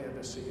Church of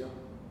Laodicea.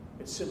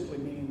 It simply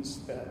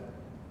means that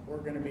we're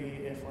going to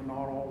be, if we're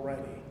not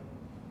already,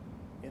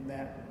 in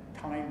that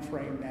time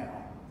frame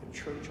now, the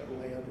Church of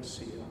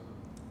Laodicea.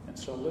 And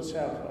so let's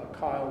have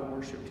Kyle, the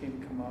worship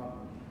team, come up.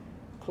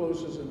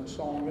 Closes in a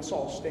song. Let's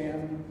all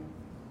stand.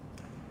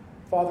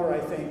 Father, I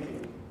thank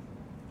you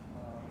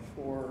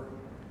for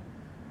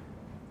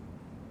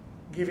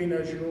giving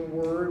us your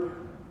word,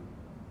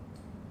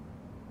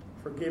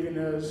 for giving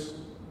us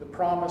the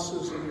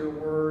promises in your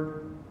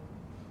word,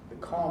 the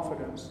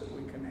confidence that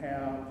we can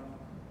have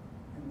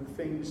in the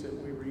things that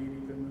we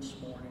read even this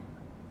morning.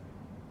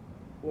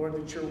 Lord,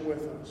 that you're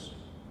with us,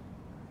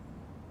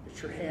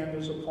 that your hand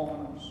is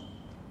upon us,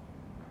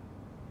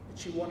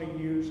 that you want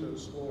to use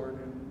us, Lord,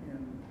 in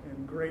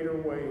greater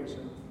ways.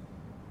 And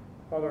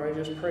Father, I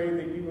just pray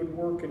that you would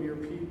work in your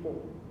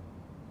people,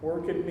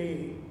 work in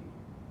me,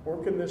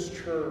 work in this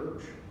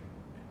church,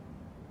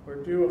 or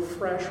do a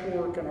fresh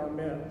work in our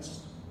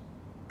midst.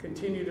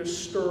 Continue to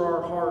stir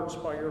our hearts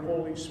by your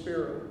Holy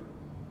Spirit.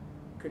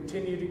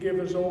 Continue to give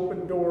us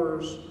open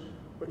doors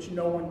which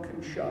no one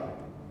can shut.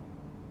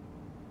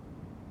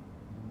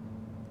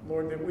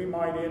 Lord, that we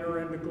might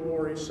enter into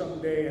glory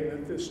someday, and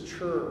that this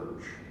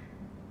church,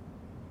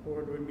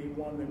 Lord, would be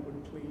one that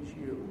would please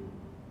you.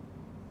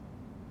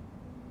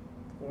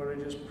 Lord,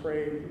 I just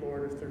pray,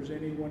 Lord, if there's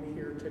anyone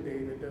here today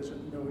that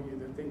doesn't know you,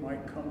 that they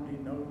might come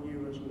to know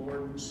you as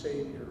Lord and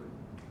Savior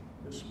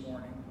this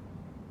morning.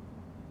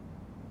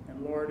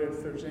 And Lord,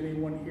 if there's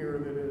anyone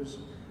here that is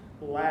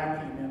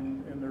lacking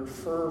in their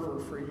fervor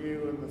for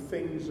you and the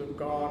things of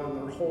God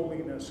and their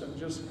holiness and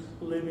just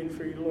living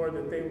for you, Lord,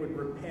 that they would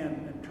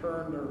repent and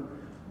turn their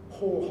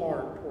whole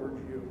heart towards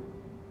you.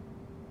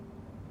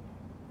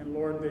 And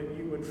Lord, that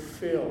you would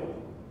fill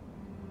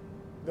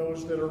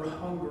those that are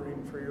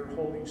hungering for your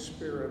Holy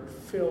Spirit.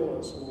 Fill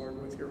us, Lord,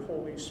 with your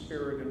Holy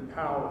Spirit and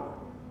power.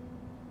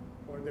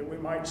 Lord, that we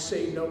might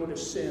say no to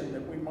sin,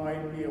 that we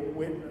might be a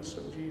witness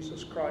of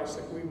Jesus Christ,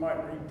 that we might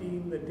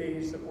redeem the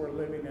days that we're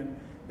living in,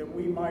 that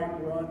we might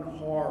run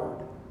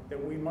hard,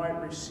 that we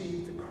might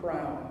receive the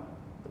crown,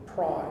 the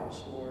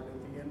prize, Lord,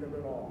 at the end of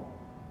it all.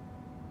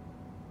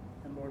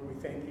 And Lord, we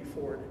thank you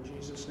for it. In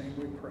Jesus' name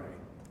we pray.